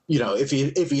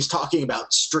 If he's talking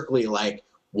about strictly like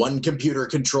one computer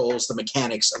controls the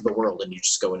mechanics of the world and you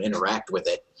just go and interact with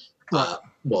it,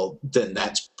 well, then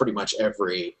that's pretty much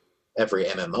every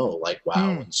MMO, like WoW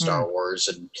and Star Wars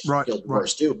and Guild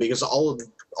Wars 2, because all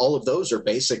of those are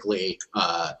basically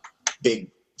big,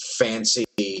 fancy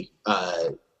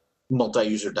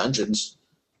multi-user dungeons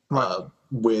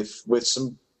with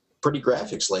some pretty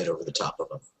graphics laid over the top of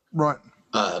them. Right.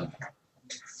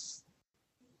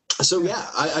 So yeah,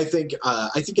 I think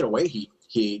in a way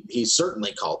he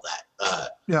certainly called that.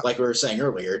 Like we were saying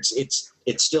earlier,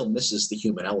 it still misses the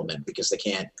human element because they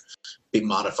can't be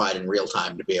modified in real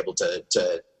time to be able to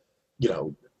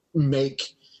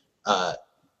make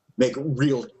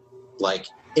real, like,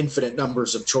 infinite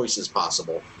numbers of choices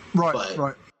possible. Right. But,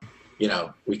 right.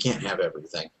 We can't have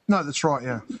everything. No, that's right.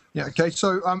 Yeah. Okay.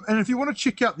 So, and if you want to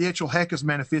check out the actual Hacker's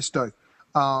Manifesto,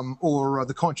 or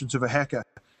the Conscience of a Hacker,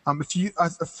 if you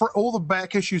for all the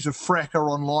back issues of Frack are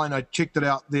online, I checked it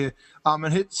out there. And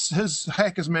his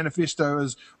Hacker's Manifesto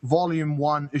is Volume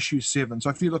 1, Issue 7. So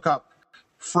if you look up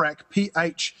Frack,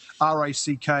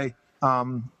 Phrack,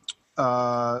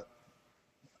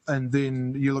 and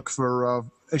then you look for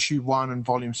Issue 1 and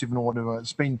Volume 7 or whatever,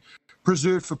 it's been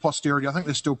preserved for posterity. I think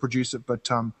they still produce it, but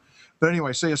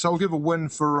anyway, so I'll give a win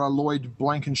for Lloyd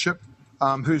Blankenship,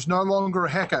 who's no longer a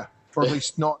hacker, or at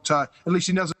least not. At least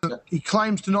he doesn't. He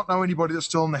claims to not know anybody that's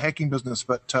still in the hacking business,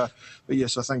 but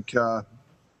yes, I think.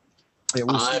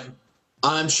 We'll see.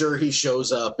 I'm sure he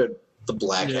shows up at the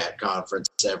Black Hat conference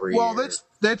every year. Well,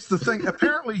 that's the thing.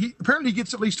 Apparently he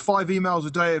gets at least 5 emails a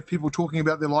day of people talking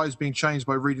about their lives being changed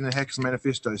by reading the Hacker's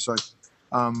Manifesto. So,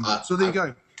 so there you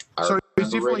go. So he's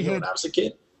definitely had. When I was a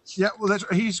kid. Yeah, well,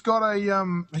 he's got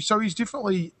a. So he's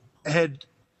definitely had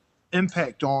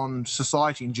impact on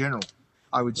society in general,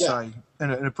 I would say,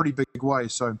 in a pretty big way.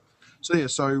 So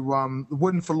the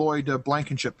win for Lloyd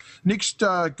Blankenship. Next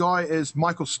guy is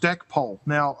Michael Stackpole.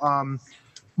 Now,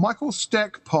 Michael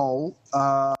Stackpole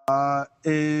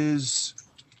is.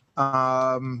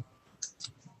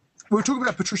 We were talking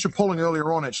about Patricia Pulling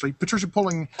earlier on. Actually, Patricia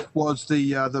Pulling was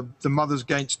the Mothers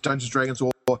Against Dungeons and Dragons,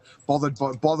 or bothered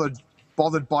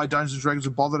by Dungeons and Dragons, or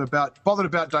bothered about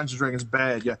Dungeons and Dragons.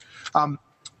 Bad, yeah.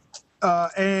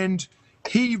 And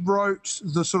he wrote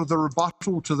the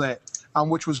rebuttal to that,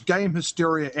 which was Game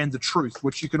Hysteria and the Truth,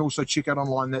 which you can also check out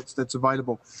online. That's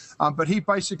available. But he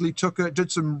basically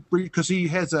did some, because he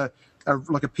has a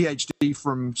PhD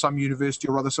from some university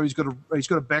or other, so he's got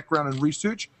a background in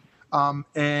research.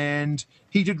 And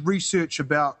he did research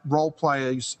about role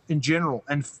players in general,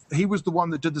 and he was the one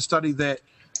that did the study that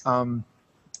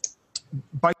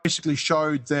basically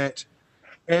showed that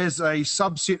as a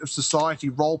subset of society,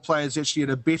 role players actually had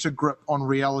a better grip on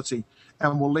reality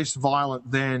and were less violent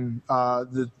than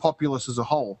the populace as a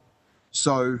whole.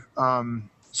 So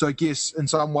I guess in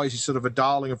some ways he's sort of a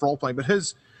darling of role playing, but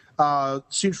his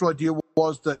central idea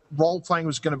was that role playing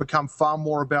was going to become far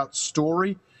more about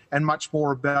story and much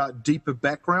more about deeper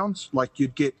backgrounds. Like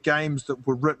you'd get games that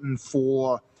were written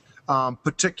for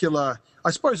particular,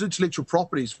 I suppose intellectual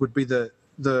properties would be the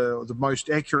most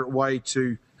accurate way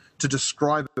to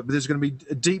describe it, but there's going to be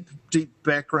a deep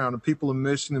background of people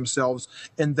immersing themselves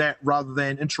in that rather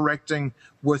than interacting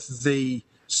with the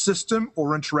system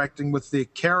or interacting with their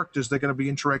characters. They're going to be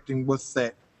interacting with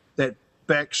that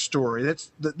backstory.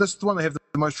 That's the one they have the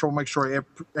most trouble. Make sure I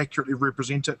accurately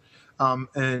represent it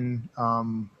in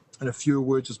a fewer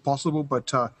words as possible.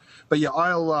 But yeah,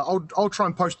 I'll try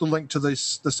and post the link to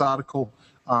this article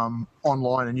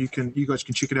online, and you guys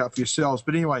can check it out for yourselves.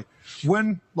 But anyway,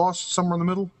 win, loss, somewhere in the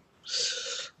middle.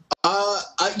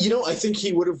 I think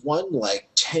he would have won like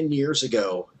 10 years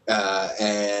ago,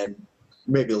 and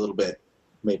maybe a little bit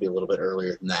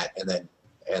earlier than that, and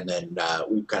then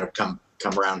we've kind of come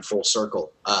around full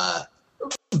circle,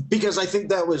 because I think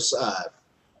that was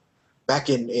back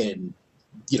in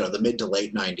the mid to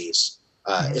late 90s.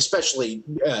 Especially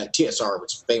TSR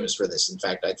was famous for this. In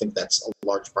fact, I think that's a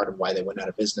large part of why they went out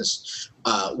of business,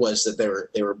 was that they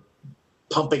were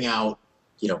pumping out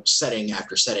setting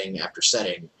after setting after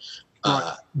setting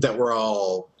that were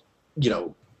all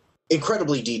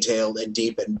incredibly detailed and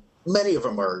deep, and many of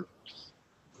them are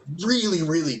really,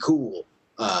 really cool.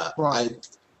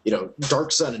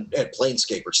 Dark Sun and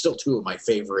Planescape are still two of my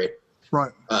favorite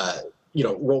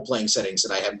role-playing settings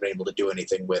that I haven't been able to do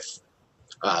anything with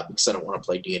because I don't want to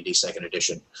play D&D Second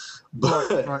Edition.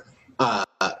 But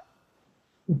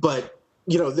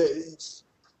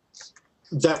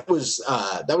that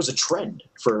was a trend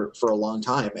for a long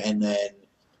time, and then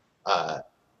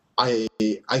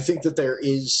I think that there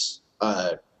is,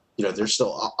 there's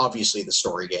still obviously the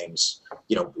story games,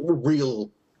 real,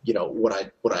 what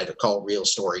I'd call real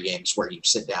story games where you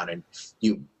sit down and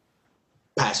you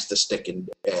pass the stick and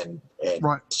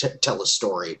right. tell a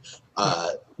story.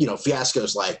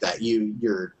 Fiascos like that.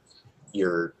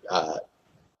 Your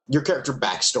character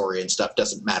backstory and stuff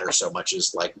doesn't matter so much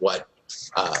as like what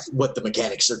the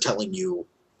mechanics are telling you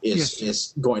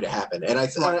is going to happen. And I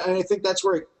think that's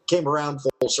where it came around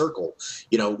full circle.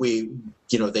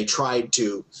 They tried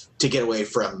to get away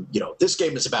from, this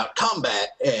game is about combat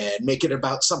and make it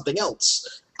about something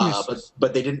else.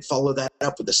 But they didn't follow that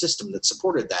up with a system that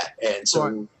supported that. And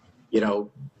so,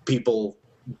 people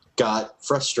got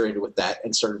frustrated with that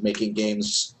and started making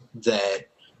games that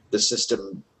the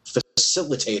system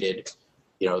facilitated,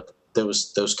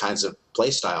 those kinds of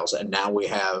play styles. And now we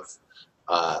have,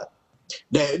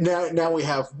 now we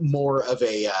have more of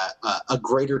a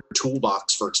greater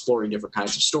toolbox for exploring different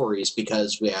kinds of stories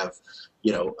because we have,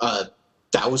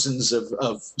 thousands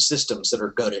of systems that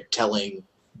are good at telling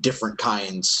different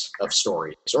kinds of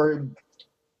stories, or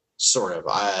sort of.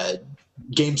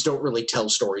 Games don't really tell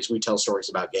stories. We tell stories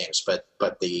about games, but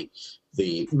the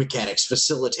mechanics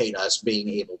facilitate us being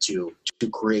able to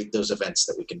create those events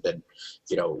that we can then,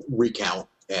 recount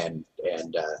and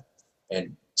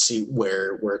see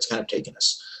where it's kind of taken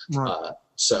us. Right.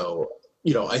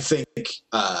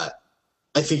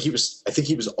 I think he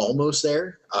was almost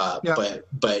there, but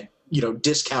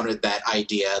discounted that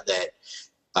idea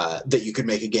that you could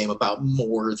make a game about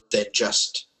more than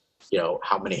just,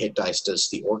 how many hit dice does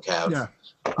the orc have,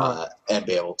 and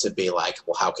be able to be like,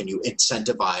 well, how can you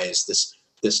incentivize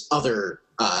this other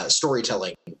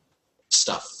storytelling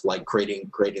stuff, like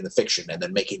creating the fiction and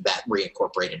then making that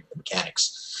reincorporated into the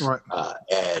mechanics, right?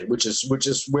 And which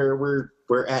is where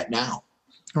we're at now.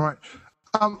 All right.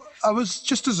 I was,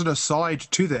 just as an aside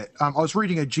to that, I was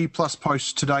reading a G+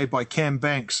 post today by Cam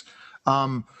Banks,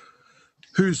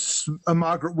 who's a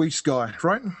Margaret Weis guy,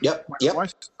 right? Yep.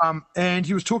 And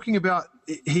he was talking about,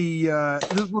 he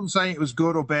wasn't saying it was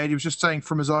good or bad. He was just saying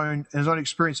from his own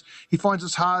experience, he finds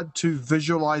it's hard to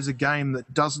visualize a game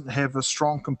that doesn't have a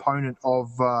strong component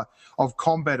of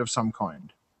combat of some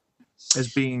kind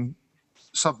as being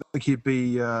something he'd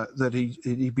be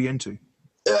into.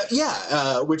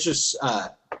 Which is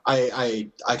I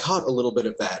caught a little bit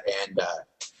of that, and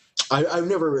I've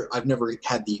never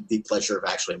had the pleasure of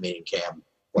actually meeting Cam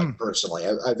personally.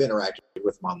 I've interacted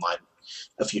with him online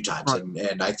a few times, right.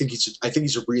 and I think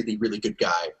he's a really, really good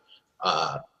guy.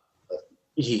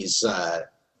 He's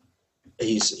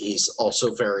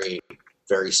also very,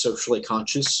 very socially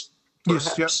conscious.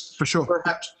 Perhaps, yes, for sure.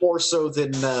 Perhaps more so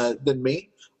than me.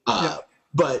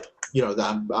 But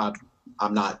I'm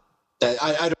not.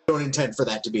 I don't intend for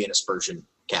that to be an aspersion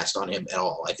cast on him at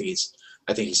all. I think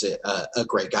he's a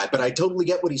great guy, but I totally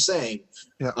get what he's saying.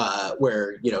 Yeah.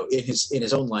 Where in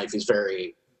his own life he's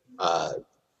very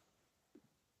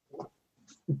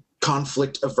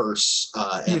conflict averse,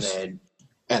 and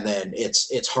then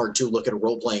it's hard to look at a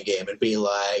role playing game and be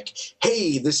like,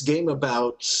 hey, this game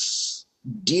about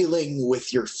dealing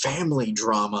with your family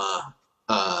drama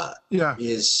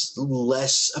is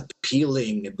less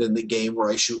appealing than the game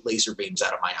where I shoot laser beams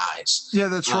out of my eyes. Yeah,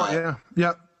 that's right.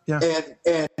 Yeah.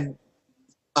 And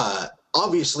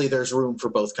obviously there's room for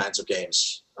both kinds of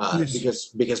games,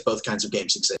 because both kinds of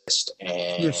games exist,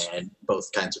 and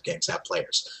both kinds of games have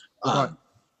players. Right.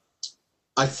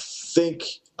 I think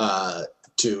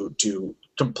to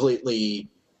completely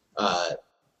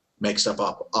make stuff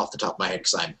up off the top of my head,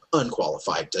 because I'm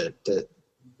unqualified to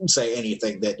say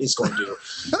anything that is going to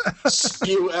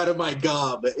spew out of my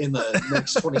gob in the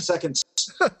next 20 seconds.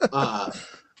 But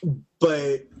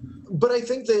I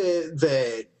think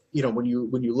that when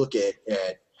you look at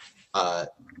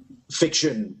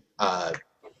fiction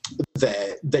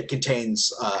that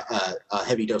contains a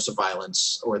heavy dose of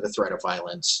violence or the threat of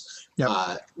violence,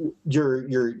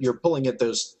 you're pulling at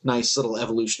those nice little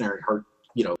evolutionary heart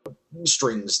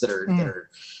strings that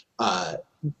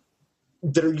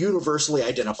are universally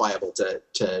identifiable to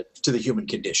the human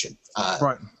condition.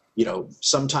 Right.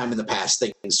 Sometime in the past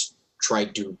things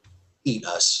tried to eat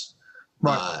us.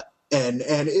 Right. And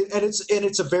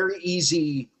it's a very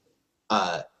easy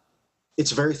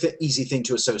easy thing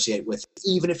to associate with,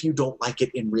 even if you don't like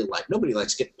it in real life. Nobody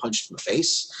likes getting punched in the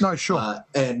face. No, sure.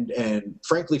 And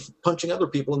frankly, punching other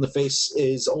people in the face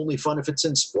is only fun if it's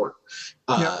in sport.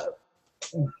 But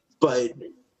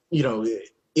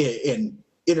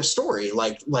in a story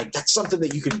like that's something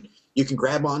that you can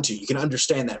grab onto. You can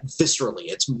understand that viscerally.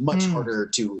 It's much harder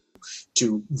to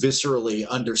viscerally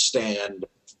understand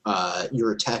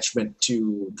your attachment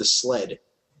to the sled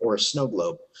or a snow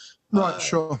globe. Right,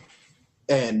 sure.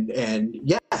 And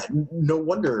yeah, no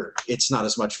wonder it's not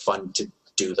as much fun to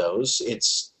do those.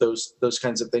 It's those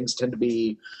kinds of things tend to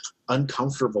be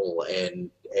uncomfortable and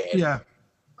yeah.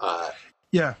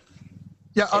 Yeah.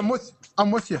 Yeah, I'm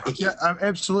with you. Yeah,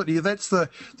 absolutely. That's the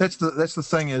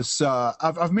thing is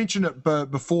I've mentioned it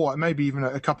before, maybe even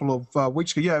a couple of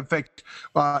weeks ago. Yeah, in fact,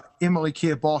 Emily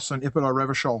Care Boss and Epidai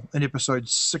Ravishol in episode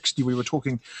 60, we were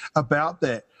talking about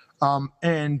that.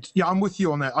 And yeah, I'm with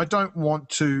you on that. I don't want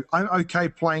to. I'm okay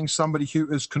playing somebody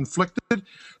who is conflicted,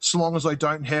 so long as I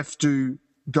don't have to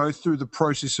go through the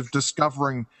process of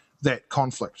discovering that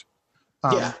conflict.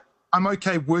 Yeah. I'm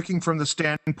okay working from the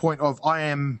standpoint of I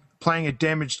am playing a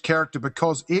damaged character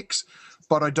because X,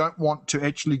 but I don't want to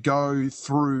actually go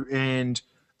through and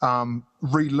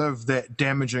relive that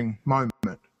damaging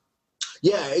moment.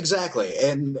 Yeah, exactly.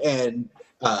 And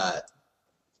I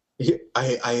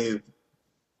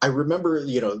remember,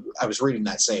 I was reading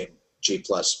that same G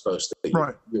Plus post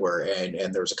that you were,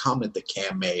 and there was a comment that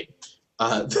Cam made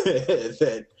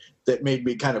that made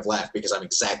me kind of laugh because I'm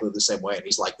exactly the same way. And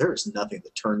he's like, there is nothing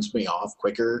that turns me off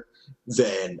quicker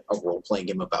than a role-playing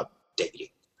game about dating.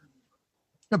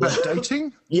 About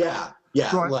dating? Yeah.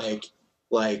 Right.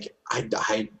 Like I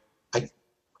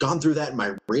gone through that in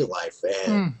my real life,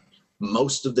 and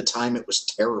most of the time it was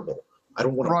terrible. I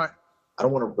don't want to. Right. I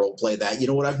don't want to role play that. You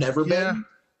know what I've never been?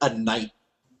 A knight.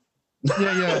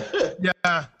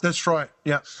 Yeah, that's right.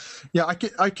 Yeah.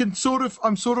 I'm sort of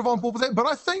on board with that. But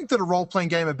I think that a role playing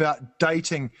game about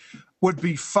dating would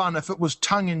be fun if it was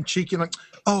tongue in cheek and like,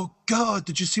 oh God,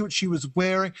 did you see what she was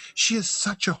wearing? She is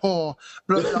such a whore.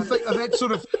 But I think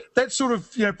that sort of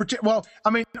well, I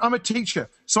mean, I'm a teacher,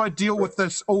 so I deal with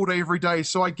this all day, every day.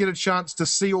 So I get a chance to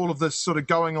see all of this sort of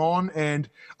going on, and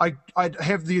I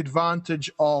have the advantage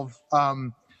of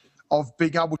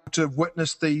being able to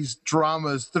witness these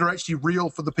dramas that are actually real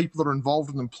for the people that are involved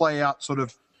in them play out sort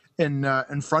of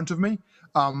in front of me,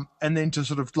 and then to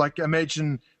sort of like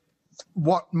imagine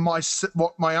what my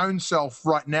own self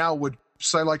right now would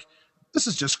say, like, this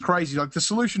is just crazy. Like the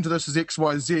solution to this is X,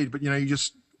 Y, Z, but you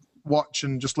just watch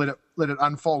and just let it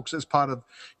unfold because it's part of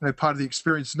the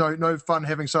experience. No fun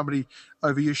having somebody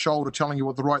over your shoulder telling you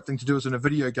what the right thing to do is in a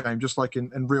video game, just like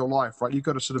in real life, right? You've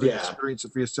got to sort of experience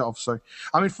it for yourself. So,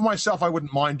 I mean, for myself, I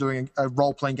wouldn't mind doing a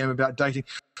role-playing game about dating,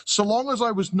 so long as I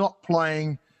was not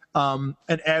playing an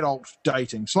adult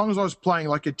dating, so long as I was playing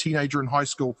like a teenager in high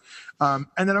school. And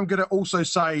then I'm going to also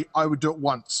say I would do it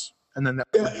once, and then that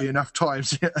would be enough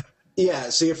times. Yeah,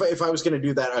 see, if I was going to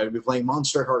do that, I would be playing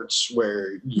Monster Hearts,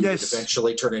 where you would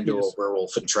eventually turn into a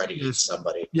werewolf and try to eat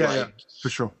somebody. Yeah, for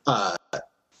sure. But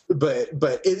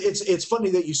it's funny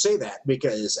that you say that,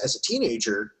 because as a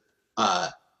teenager,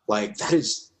 like that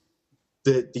is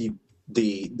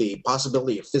the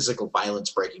possibility of physical violence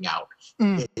breaking out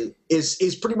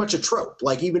is pretty much a trope.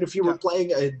 Like even if you were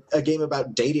playing a game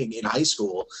about dating in high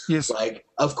school, like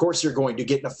of course you're going to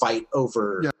get in a fight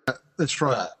over. Yeah, that's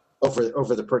right.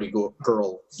 Over the pretty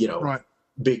girl, right?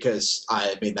 Because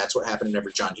I mean that's what happened in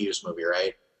every John Hughes movie,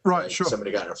 right? Right, like sure. Somebody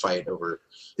got in a fight over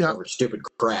stupid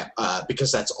crap,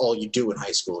 because that's all you do in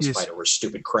high school is fight over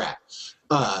stupid crap.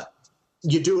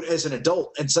 You do it as an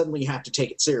adult, and suddenly you have to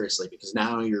take it seriously because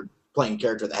now you're playing a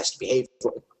character that has to behave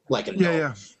like an adult.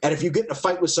 Yeah. And if you get in a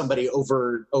fight with somebody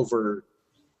over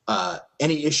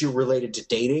any issue related to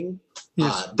dating,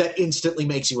 that instantly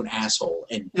makes you an asshole.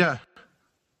 And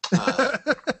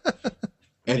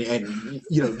and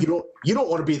you don't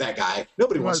want to be that guy.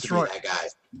 Nobody wants to be that guy.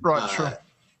 Right, sure.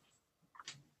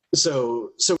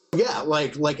 So yeah,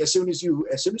 like as soon as you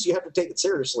have to take it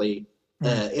seriously,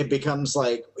 it becomes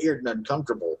like weird and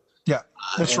uncomfortable. Yeah,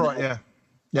 that's right.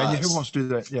 Yeah, who wants to do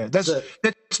that? Yeah,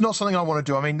 that's not something I want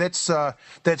to do. I mean, that's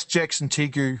Jackson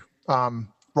Tegu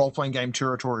role-playing game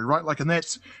territory, right? Like, and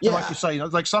that's like you say,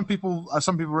 like some people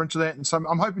are into that, and some.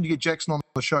 I'm hoping to get Jackson on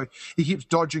the show. He keeps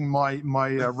dodging my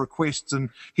requests, and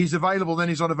he's available, then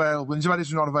he's not available, and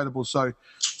he's not available. So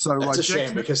that's a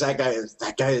shame, because that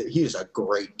guy he is a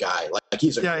great guy. Like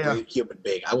he's a great human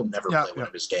being. I will never play one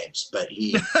of his games, but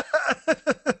he.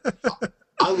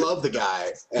 I love the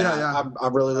guy, and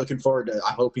I'm really looking forward to.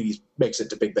 I hope he makes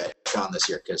it to Big Bad Con this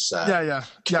year, because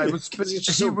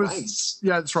it was nice.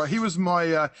 Yeah, that's right. He was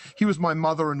my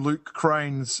mother and Luke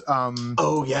Crane's. And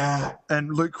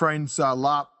Luke Crane's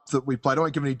LARP that we played. I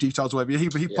won't give any details away, but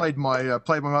he played my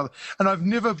mother, and I've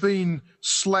never been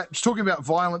slapped. Talking about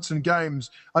violence in games,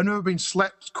 I've never been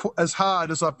slapped as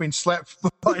hard as I've been slapped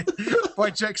by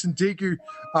Jackson Deku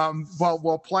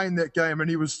while playing that game, and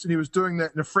he was doing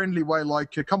that in a friendly way,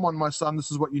 like, "Come on, my son,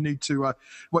 this is what you need to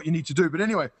do." But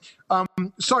anyway,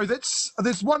 so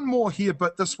there's one more here,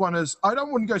 but this one is,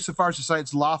 wouldn't go so far as to say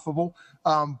it's laughable,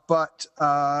 but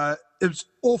it's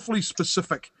awfully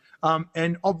specific.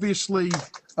 And obviously,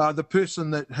 the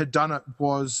person that had done it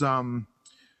was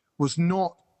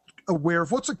not aware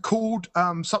of, what's it called?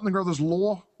 Something or other's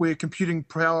law, where computing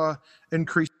power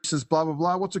increases, blah, blah,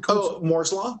 blah. What's it called? Oh,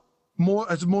 Moore's Law?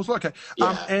 It's Moore's Law, okay.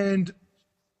 Yeah. And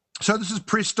so this is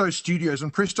Presto Studios,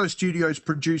 and Presto Studios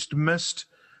produced Myst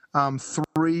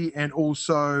 3, and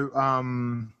also,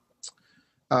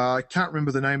 I can't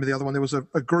remember the name of the other one. There was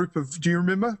a group of, do you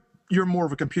remember? You're more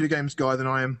of a computer games guy than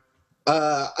I am.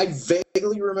 I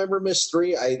vaguely remember Myst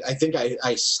 3. I think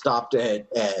I stopped at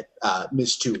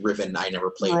Myst 2 Riven. I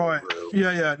never played. Right. Through.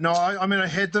 Yeah. No, I mean, I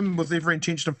had them with every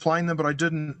intention of playing them, but I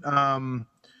didn't.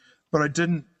 But I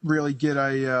didn't really get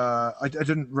I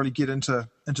didn't really get into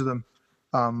them.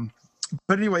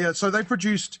 But anyway, yeah. So they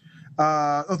produced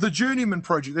the Journeyman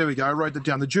Project. There we go. I wrote that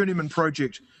down. The Journeyman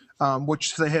Project,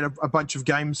 which they had a bunch of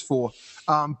games for.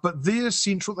 But their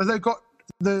central, they got.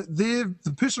 The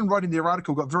person writing their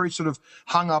article got very sort of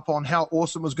hung up on how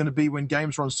awesome it was going to be when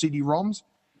games were on CD-ROMs.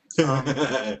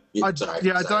 I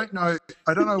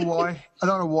don't know why. I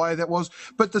don't know why that was.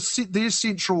 But their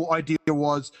central idea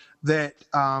was that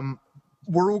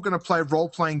we're all going to play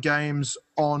role-playing games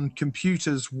on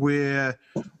computers where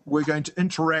we're going to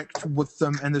interact with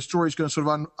them, and the story is going to sort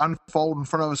of unfold in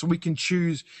front of us, and we can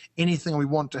choose anything we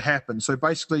want to happen. So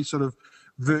basically, sort of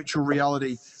virtual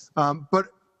reality. But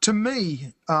to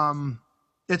me,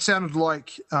 it sounded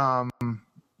like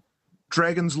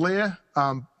Dragon's Lair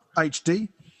HD.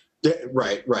 Yeah,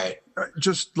 right.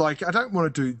 Just like, I don't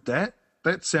want to do that.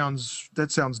 That sounds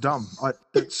dumb.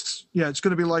 It's going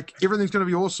to be like, everything's going to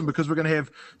be awesome because we're going to have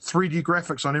 3D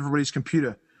graphics on everybody's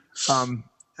computer. And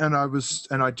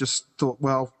I just thought,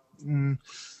 well, and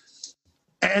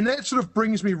that sort of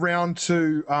brings me around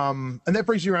to,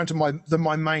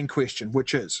 my main question,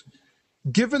 which is,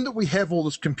 given that we have all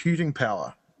this computing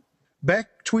power,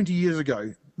 back 20 years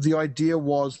ago, the idea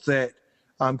was that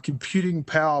computing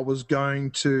power was going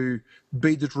to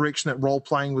be the direction that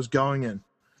role-playing was going in.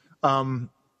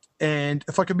 And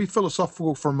if I could be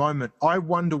philosophical for a moment, I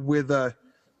wonder whether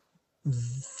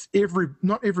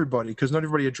not everybody, because not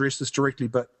everybody addressed this directly,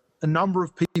 but a number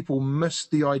of people missed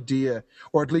the idea,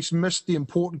 or at least missed the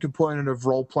important component of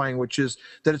role-playing, which is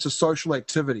that it's a social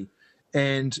activity.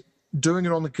 And doing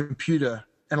it on the computer,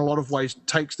 in a lot of ways,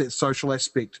 takes that social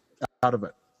aspect out of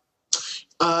it.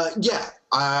 I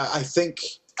think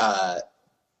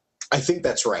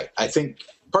that's right. I think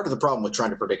part of the problem with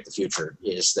trying to predict the future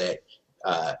is that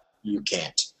you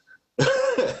can't.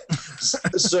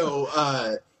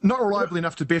 So not reliably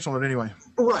enough to bet on it anyway.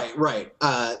 Right.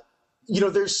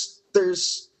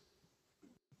 There's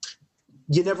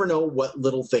you never know what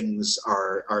little things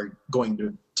are going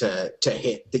to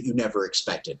hit that you never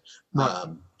expected. Right.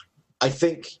 I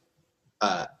think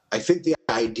the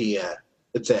idea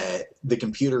that the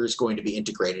computer is going to be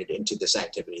integrated into this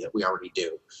activity that we already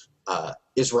do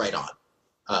is right on.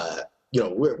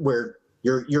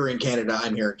 You're in Canada,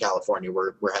 I'm here in California.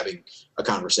 We're having a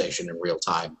conversation in real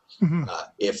time. Mm-hmm.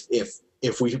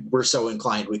 If we were so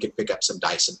inclined, we could pick up some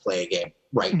dice and play a game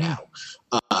right now.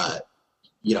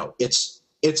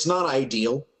 It's not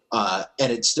ideal,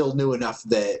 and it's still new enough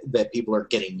that people are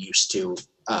getting used to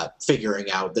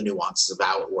figuring out the nuances of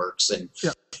how it works and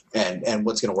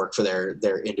what's going to work for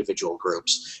their individual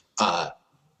groups.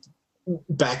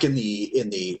 Back in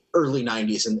the early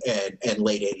 90s and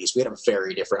late 80s, we had a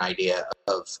very different idea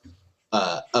of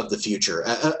the future,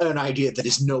 an idea that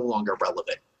is no longer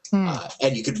relevant.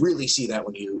 And you could really see that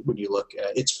when you look.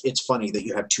 It's funny that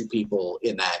you have two people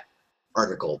in that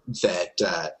article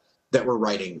that were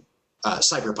writing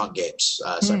cyberpunk games.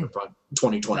 Cyberpunk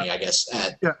 2020, I guess.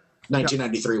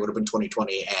 1993 would have been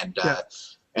 2020,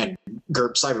 and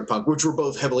GURP Cyberpunk, which were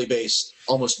both heavily based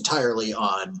almost entirely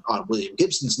on William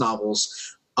Gibson's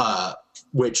novels,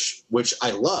 which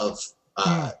I love,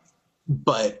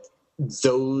 but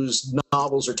those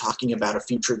novels are talking about a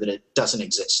future that it doesn't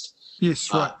exist.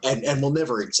 Yes, right. And will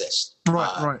never exist.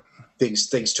 Right.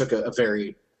 Things took a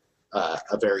very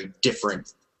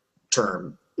different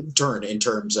turn in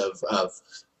terms of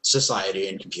society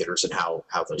and computers and how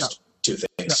those two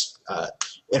things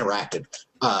interacted.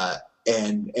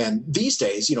 And these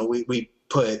days, we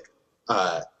put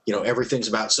everything's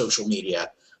about social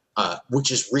media.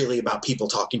 which is really about people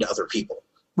talking to other people.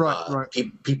 Right.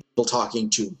 People talking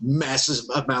to massive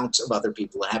amounts of other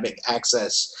people and having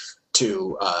access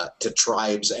to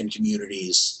tribes and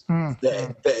communities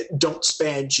that don't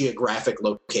span geographic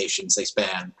locations. They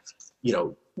span,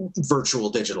 virtual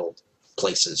digital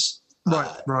places.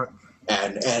 Right.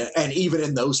 And even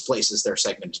in those places, they're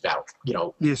segmented out.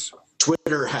 Yes.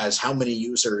 Twitter has how many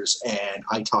users, and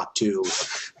I talk to,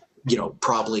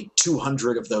 probably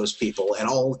 200 of those people, and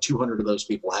all 200 of those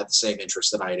people have the same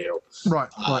interests that I do. Right.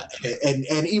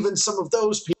 And even some of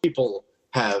those people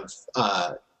have,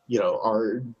 have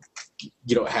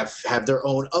their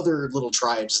own other little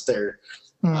tribes that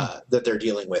they're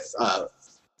dealing with.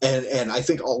 And I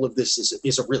think all of this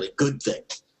is a really good thing.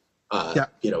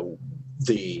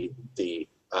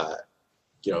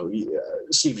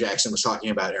 Steve Jackson was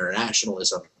talking about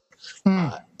internationalism,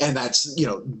 and that's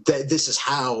this is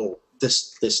how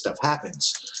this stuff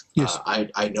happens. Yes.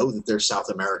 I know that there's South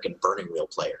American Burning Wheel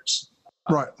players,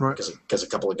 right, because a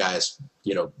couple of guys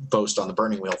post on the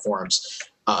Burning Wheel forums,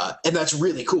 and that's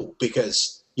really cool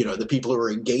because the people who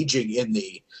are engaging in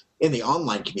the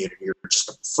online community are just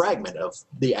a fragment of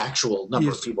the actual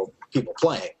number of people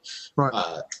playing.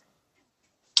 Right.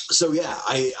 So yeah,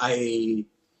 I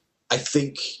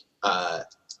think that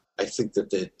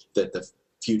the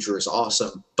future is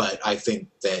awesome, but I think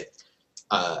that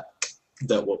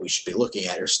what we should be looking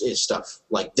at is stuff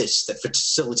like this that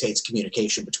facilitates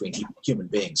communication between human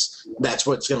beings. That's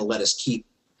what's going to let us keep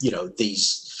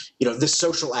this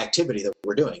social activity that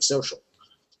we're doing social.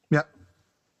 Yeah,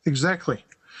 exactly.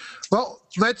 Well,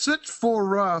 that's it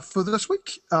for this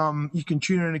week. You can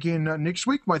tune in again next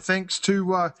week. My thanks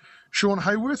to Sean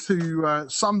Hayworth, who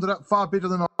summed it up far better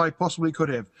than I possibly could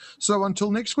have. So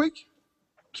until next week,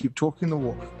 keep talking the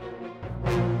walk.